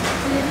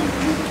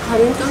か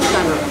りんとうみ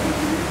たいな。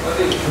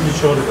Can you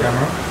show the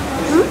camera?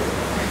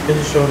 Can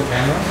you show the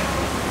camera?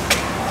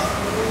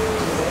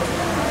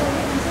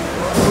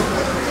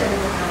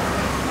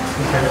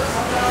 Okay.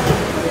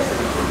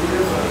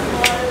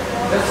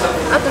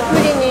 あと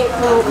プリにこ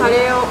のカ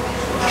レーを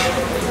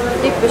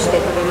ディップして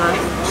食べます。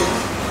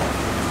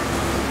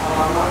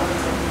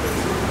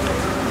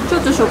ちょ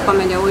っとしょっぱ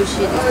めで美味しい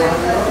ですね。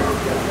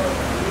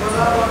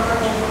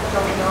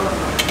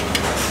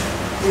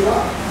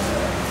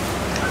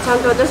ちゃん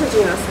と私たち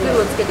にはスプーン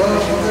をつけてくれてま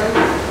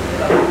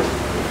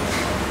す。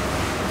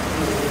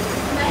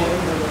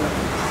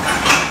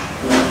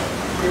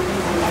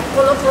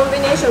このコンビ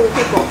ネーションが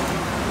結構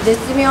絶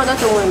妙だ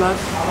と思いま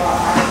す。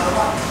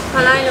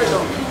辛いのと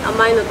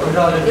甘いのと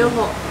両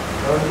方。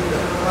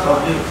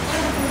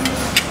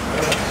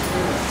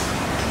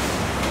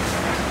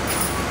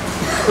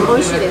美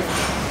味しいです。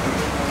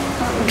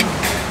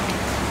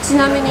ち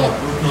なみに、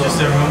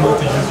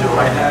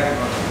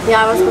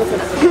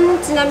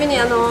ちなみに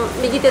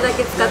右手だ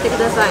け使ってく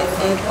ださい。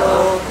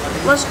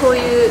もしこう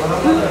いう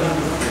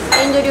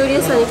インド料理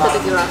屋さんに来たと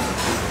きは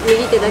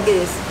右手だけ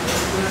です。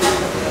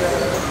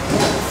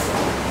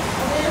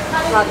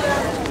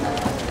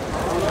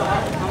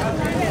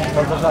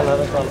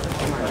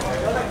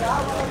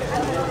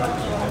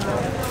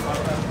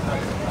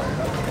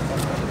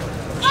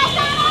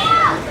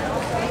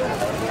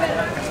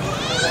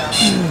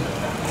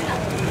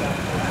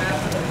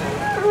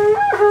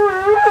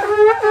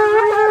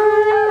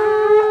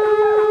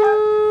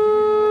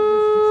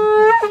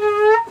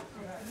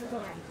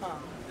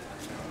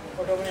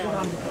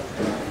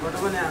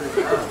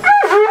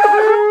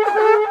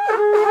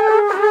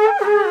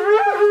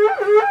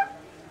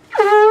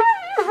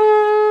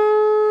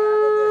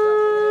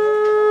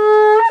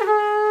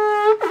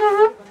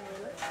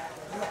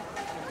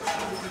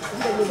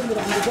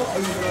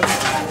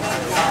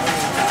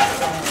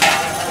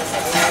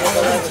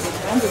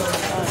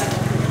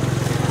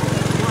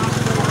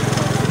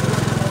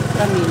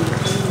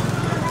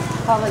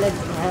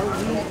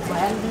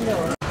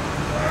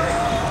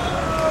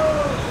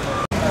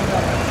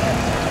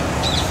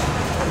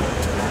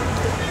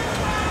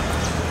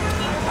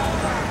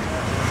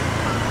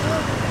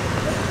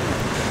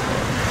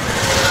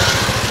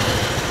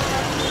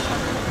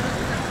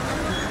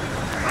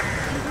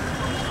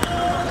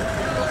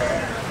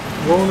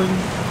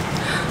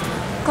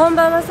こん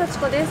ばんは、幸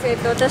子です。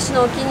私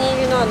のお気に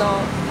入りの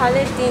パ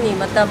レッティに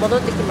また戻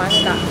ってきま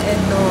した。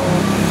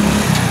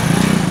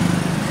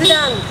普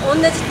段同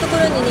じとこ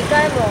ろに2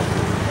回も、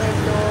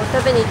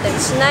食べに行ったり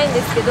しないん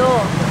ですけど、こ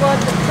こは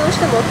どうし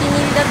てもお気に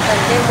入りだったの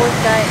で、もう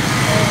1回、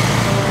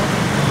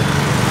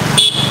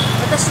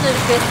私のリ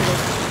クエストで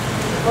す。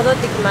戻っ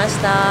てきまし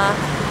た。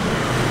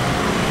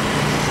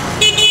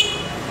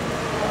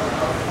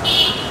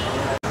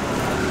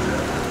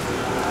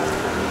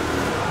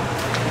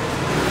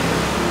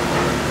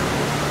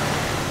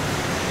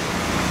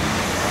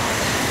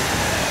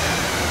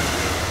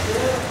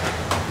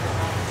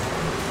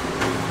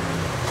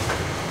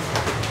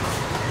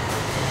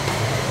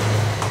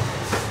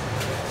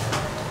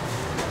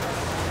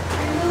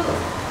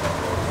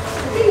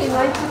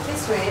I put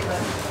this way,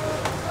 but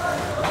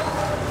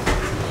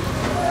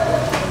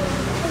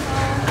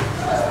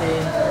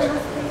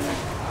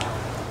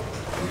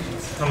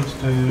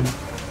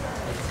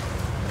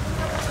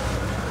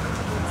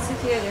sit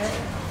here, yeah.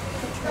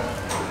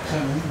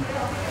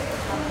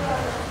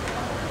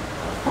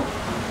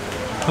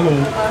 Hello.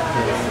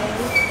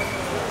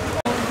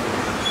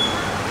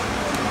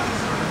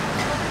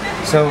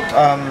 So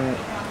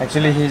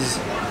actually he's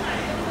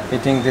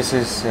eating, this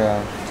is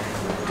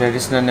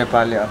traditional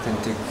Nepali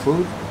authentic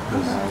food.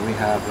 We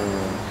have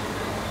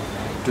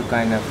two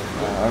kind of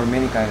or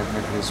many kind of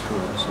Nepalese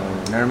food. So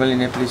normally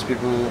Nepalese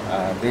people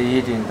they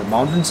eat in the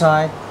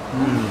mountainside,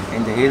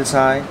 in the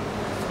hillside.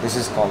 This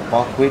is called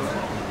buckwheat.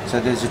 So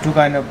there's two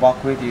kind of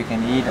buckwheat you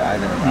can eat,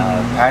 either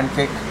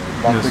pancake,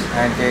 buckwheat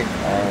pancake,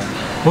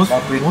 or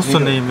buckwheat. What's the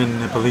name in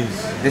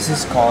Nepalese? This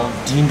is called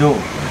dindo.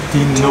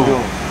 Dindo.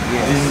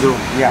 Yes. Dindo.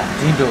 Yeah,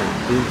 dindo.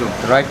 Dindo.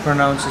 The right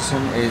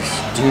pronunciation is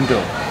dindo.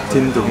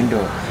 Dindo.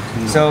 Dindo.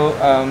 So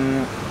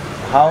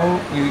how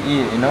you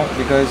eat,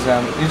 because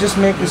you just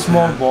make a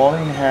small ball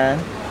in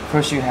hand.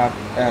 First you have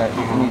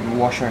you need to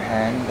wash your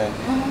hand, then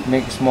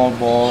make a small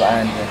ball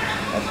and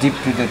dip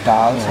to the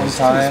dal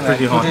sometime and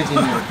put it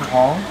in your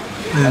tongue,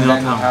 and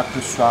then you have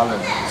to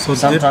swallow. So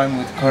sometime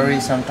with curry,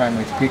 sometime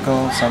with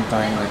pickle,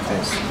 sometime with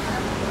this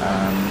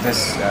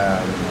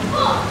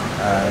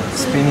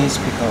spinach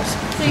pickles.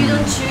 So you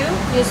don't chew,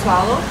 you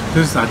swallow?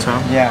 This is achar.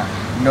 Yeah,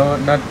 no,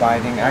 not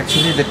biting.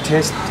 Actually, the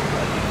taste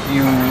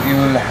you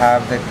will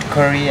have the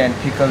curry and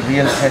pickle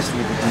real taste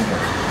with the dindo.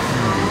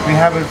 We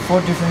have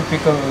 4 different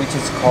pickle, which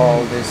is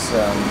called this.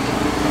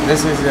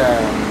 This is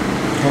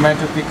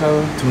tomato pickle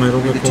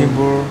with the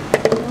timbur,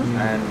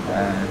 and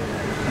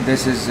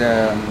this is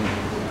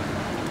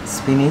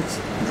spinach,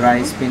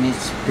 dry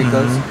spinach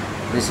pickles.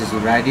 This is a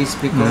radish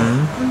pickle.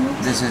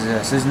 This is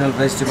a seasonal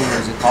vegetable.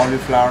 There's a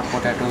cauliflower,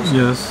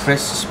 potatoes,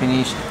 fresh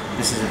spinach.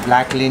 This is a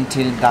black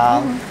lentil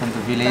dal from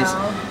the village,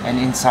 and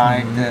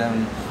inside the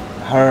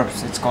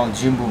herbs, it's called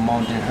jimbu,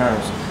 mountain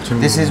herbs.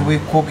 This is we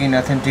cook in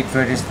authentic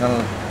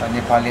traditional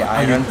Nepali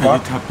iron pot. Are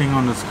you tapping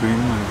on the screen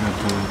like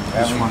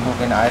that? We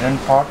cook in iron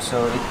pot,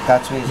 so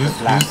that's why it's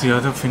black. Use the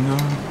other finger.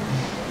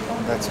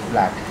 That's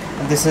black.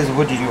 And this is,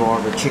 what did you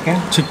order? Chicken?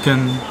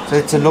 Chicken. So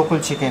it's a local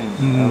chicken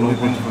we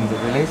bring from the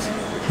village.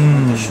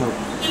 The soup.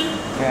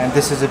 Okay, and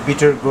this is a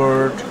bitter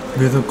gourd.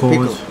 Bitter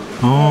gourd.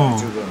 Oh.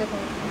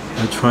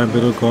 I try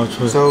bitter gourd.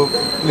 So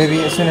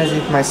maybe as soon as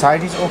my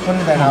side is open,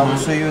 then I will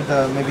show you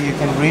the. Maybe you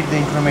can read the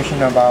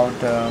information about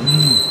the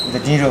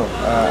dindo.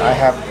 I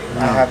have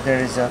there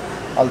is a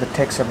all the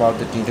text about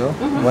the Dido,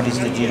 what is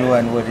the Dido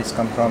and where it's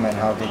come from and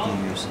how did you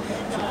use.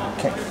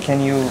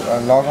 Can you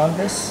log on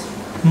this?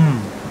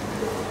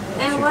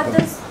 And what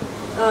does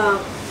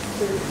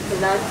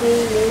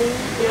polity mean?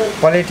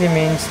 Polity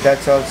means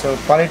that's also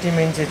polity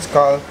means it's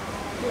called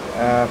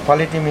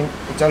polity means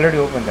it's already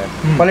open there.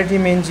 Polity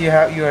means you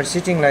are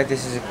sitting like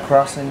this is a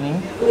cross and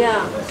knee.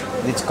 Yeah.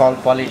 It's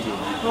called polity.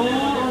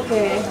 Oh,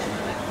 okay.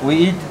 We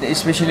eat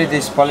especially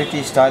this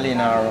polity style in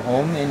our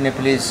home, in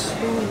Nepalese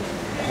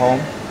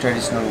home,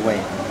 traditional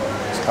way.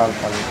 It's called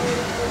polity.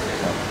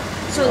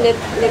 So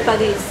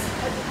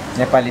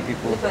Nepali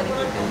people they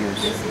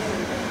use.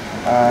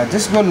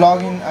 Just go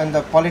log in on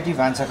the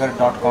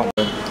polityvansakar.com.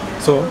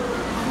 So,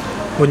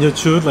 when you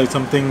choose like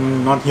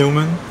something not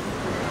human,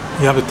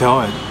 you have to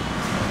tell it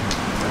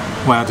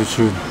where to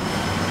choose.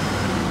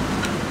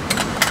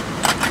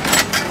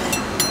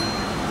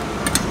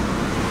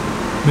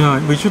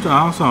 Yeah, we should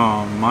ask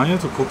Maya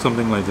to cook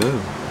something like this.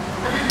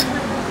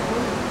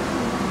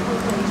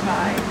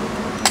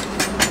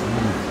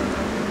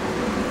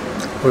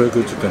 Very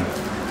good chicken.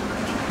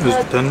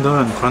 It's tender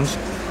and crunchy.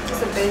 It's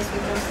the base we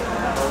can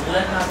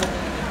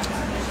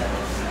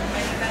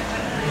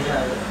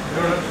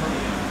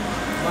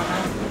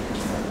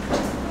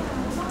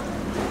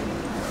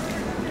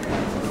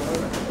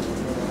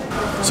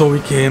So we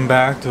came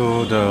back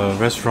to the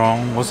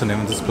restaurant. What's the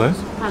name of this place?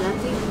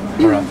 Palati.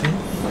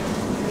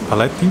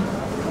 Palati.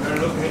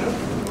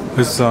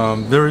 It's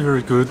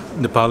very good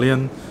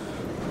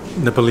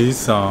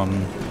Nepalese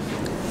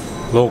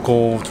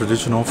local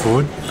traditional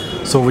food.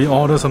 So we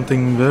order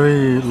something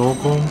very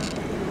local.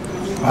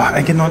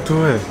 I cannot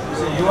do it.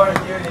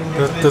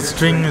 The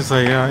string is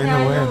like in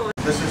the way.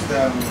 This is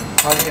the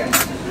curry and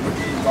this is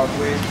roti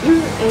buckwheat.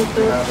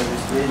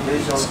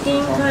 チキ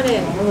ンカレ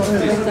ー、それ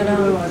から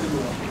ブ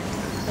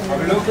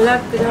ラック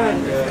ラーメン、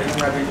あ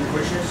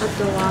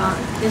とは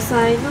野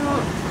菜の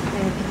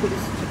ピクルス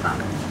とか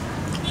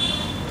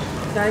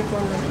大根のピ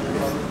ク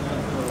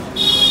ル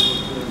ス。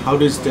 How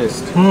does it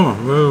taste?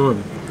 Very good.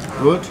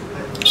 Good?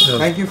 Yes.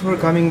 Thank you for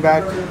coming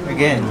back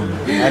again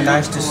and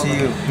nice to see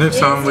you. Next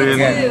time we're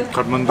in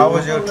Kathmandu. How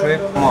was your trip?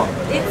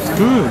 It's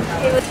good.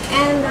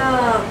 And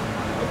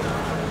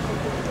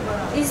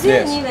is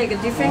there any like a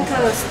different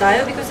kind of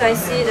style? Because I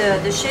see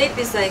the shape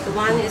is like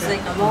one is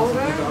like a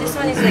longer, this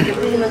one is like a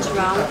pretty much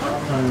round.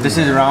 This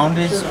is round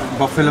is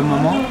buffalo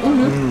momo.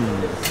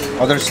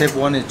 Other shape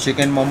one is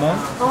chicken momo.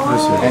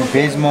 And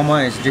veg momo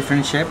is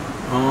different shape.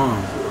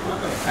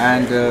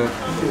 And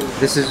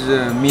this is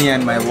me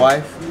and my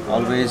wife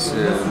always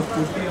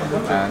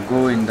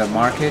go in the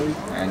market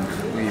and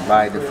we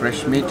buy the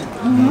fresh meat.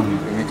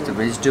 We mix the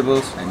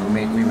vegetables and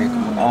we make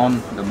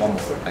on the momo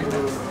like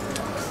that.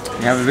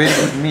 We have a very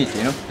good meat,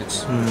 you know.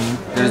 It's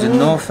there is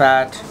no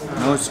fat,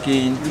 no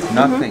skin,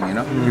 nothing, you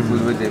know. People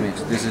with the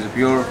mix. This is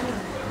pure,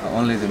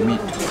 only the meat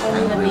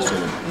and the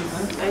vegetable.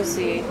 I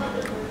see.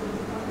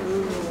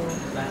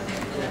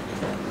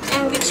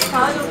 And which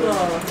part of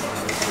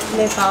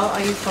Nepal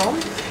are you from?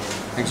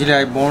 Actually,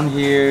 I born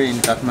here in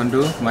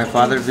Kathmandu. My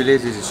father's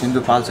village is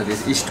Sindhupalsar,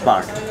 is east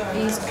part.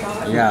 East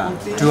part. Yeah,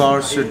 2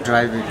 hours to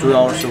drive, 2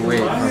 hours away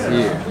from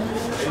here.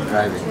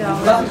 Driving.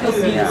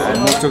 Yeah, and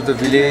most of the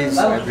village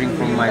I bring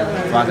from my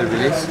father's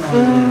village.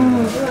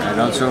 And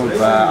also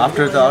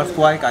after the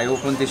earthquake, I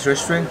opened this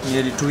restaurant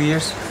nearly 2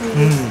 years.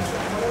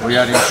 We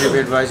are in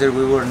TripAdvisor.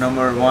 We were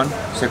 #1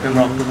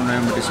 September, October,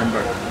 November,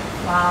 December.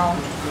 Wow.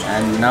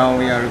 And now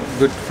we are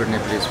good for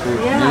Nepalese food.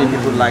 Many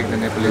people like the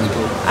Nepalese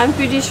food. I'm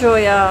pretty sure,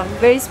 yeah,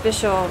 very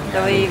special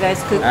the way you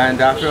guys cook.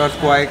 And after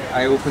earthquake,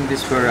 I opened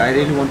this for. I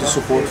really want to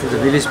support for the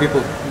village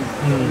people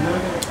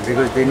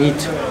because they need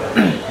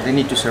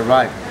to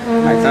survive.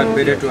 I thought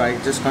better to I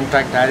just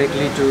contact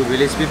directly to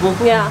village people.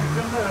 Yeah.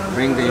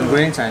 Bring the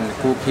ingredients and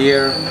cook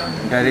here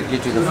directly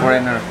to the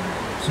foreigner.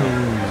 So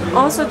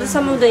also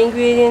some of the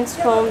ingredients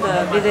from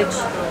the village.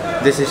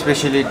 this is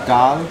especially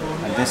dal.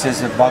 This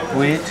is a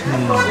buckwheat.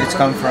 It's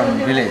come from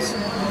village.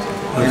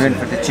 Even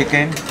for the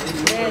chicken.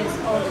 Yes,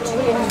 all the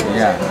chicken.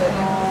 Yeah.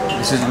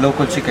 This is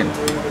local chicken. No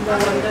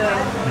wonder.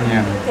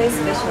 Yeah. Tastes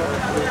special.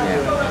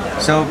 Yeah.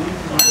 So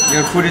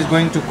your food is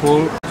going to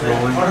cold.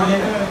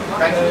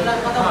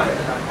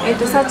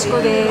 幸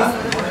子です。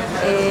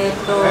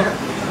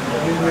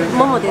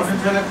ももです。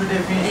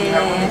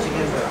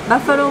バッ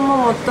ファローも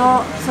も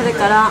と、それ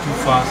から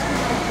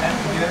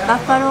バッ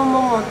ファロー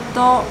もも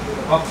と、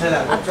あ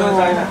と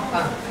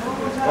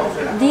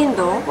ディン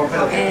ド、こ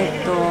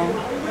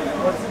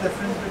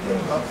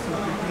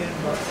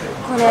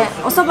れ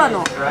お蕎麦の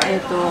お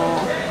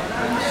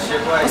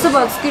蕎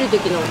麦を作る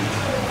時のこ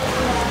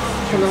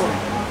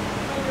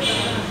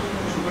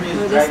れ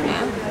ですね。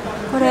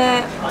こ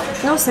れ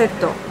のセッ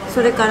ト、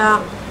それから、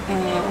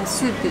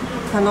スープ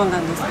頼んだ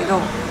んですけど、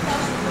こ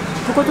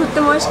ことっ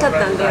ても美味しかっ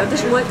たんで、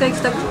私もう一回行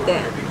きたく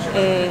て、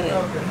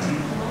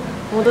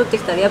戻って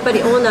きたらやっぱ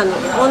りオーナ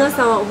ー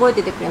さんは覚え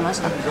ててくれま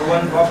した。と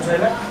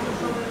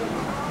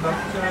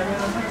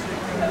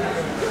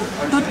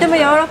っても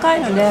柔らかい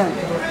ので、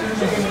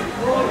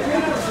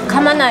噛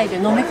まないで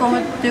飲み込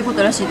むというこ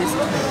とらしいです。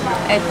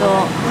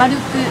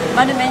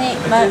丸めに、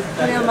こ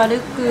れを丸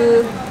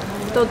く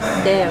取っ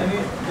て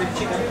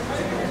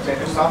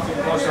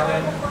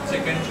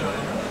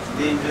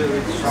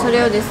そ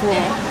れをです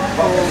ね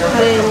こうカ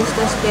レーに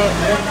浸して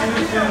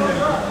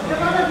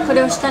こ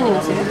れを下に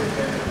のせる。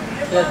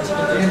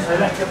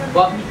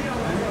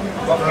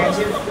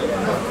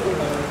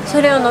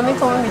それを飲み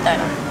込むみたい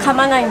な、噛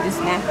まないんで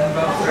すね。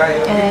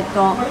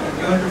こ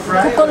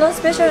この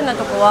スペシャルな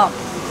とこは、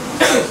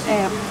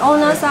オー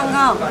ナーさん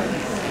が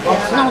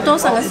のお父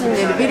さんが住ん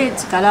でいるビレッ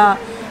ジから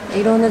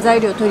いろんな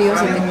材料を取り寄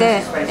せて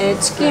て、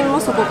チキンも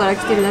そこから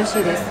来てるらし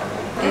いです。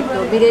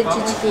ビレッ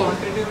ジチキン、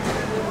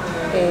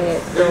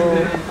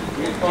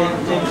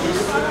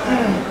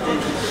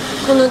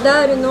この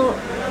ダールの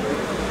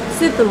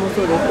スープも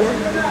そうですね。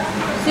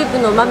スープ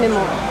の豆も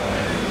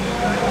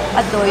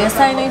あと野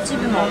菜の一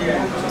部も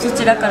そ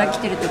ちらから来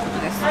てるということ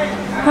です。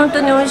本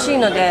当に美味しい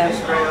ので、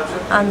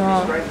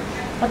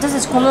私た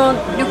ちこの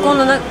旅行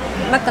の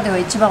中では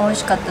一番美味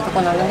しかったとこ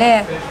ろなの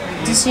で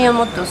自信を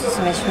持っておす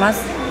すめしま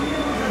す。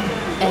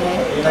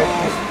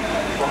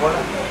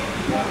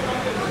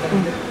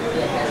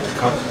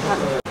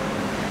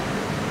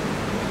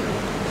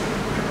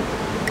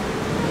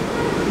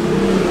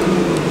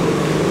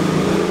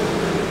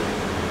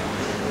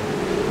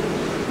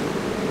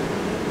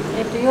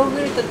ヨー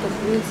グルトとフ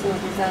ルーツのデ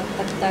ザート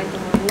食べたいと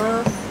思い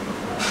ます。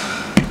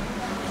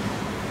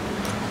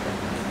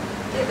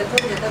というか、ト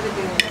イレ食べ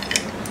てるんですけ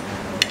ど。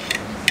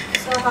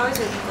So how is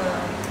it?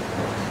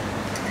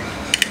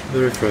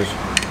 Very fresh.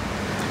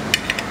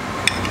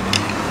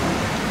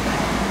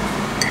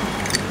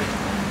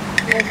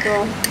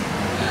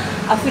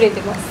 溢れ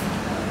てます。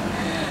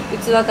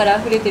器から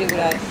溢れてるぐ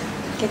らい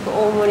結構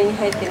大盛りに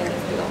入ってるんです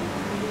けど、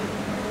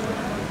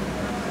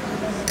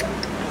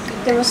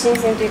とっても新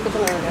鮮ということ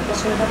なので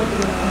私も食べて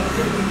みます。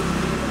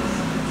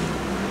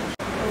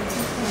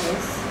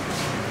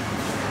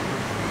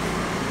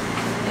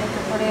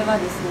これは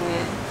ですね、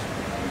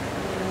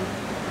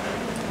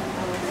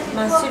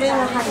マッシュルーム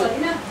ハニ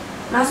ー、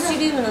マッシュ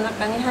ルームの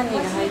中にハニー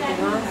が入ってい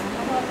ます。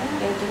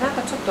なん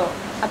かちょっと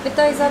アペ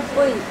タイザーっ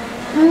ぽい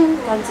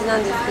感じな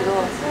んですけど、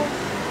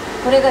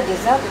これがデ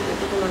ザートという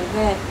ことなの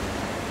で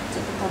ち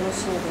ょっと楽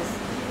しみで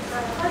す。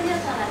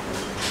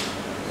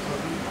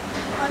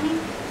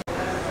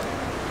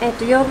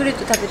ヨーグルト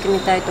食べてみ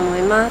たいと思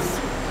います。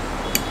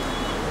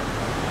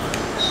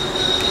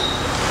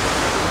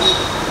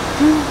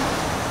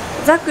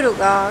ザクロ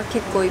が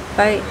結構いっ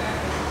ぱい、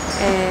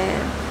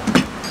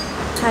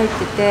入っ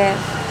てて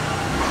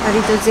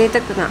割と贅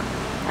沢な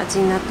味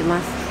になって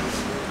ます。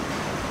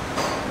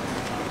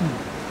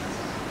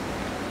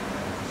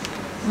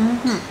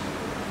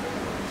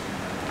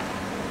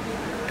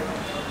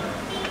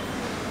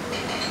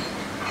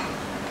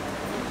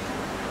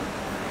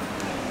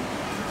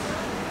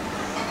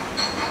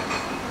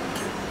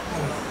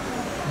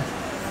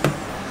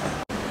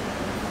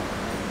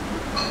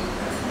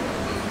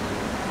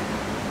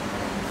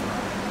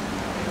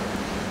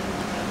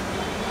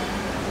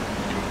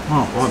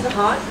Is it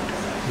hot?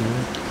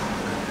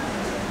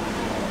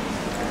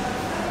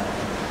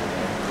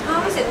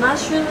 How is it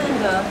mushroom and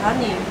the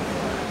honey?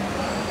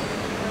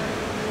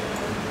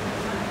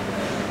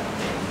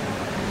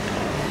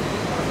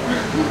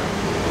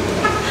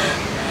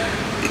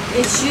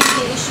 It should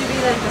be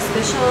like a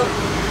special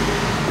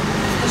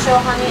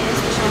honey and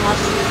special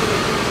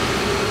mushroom.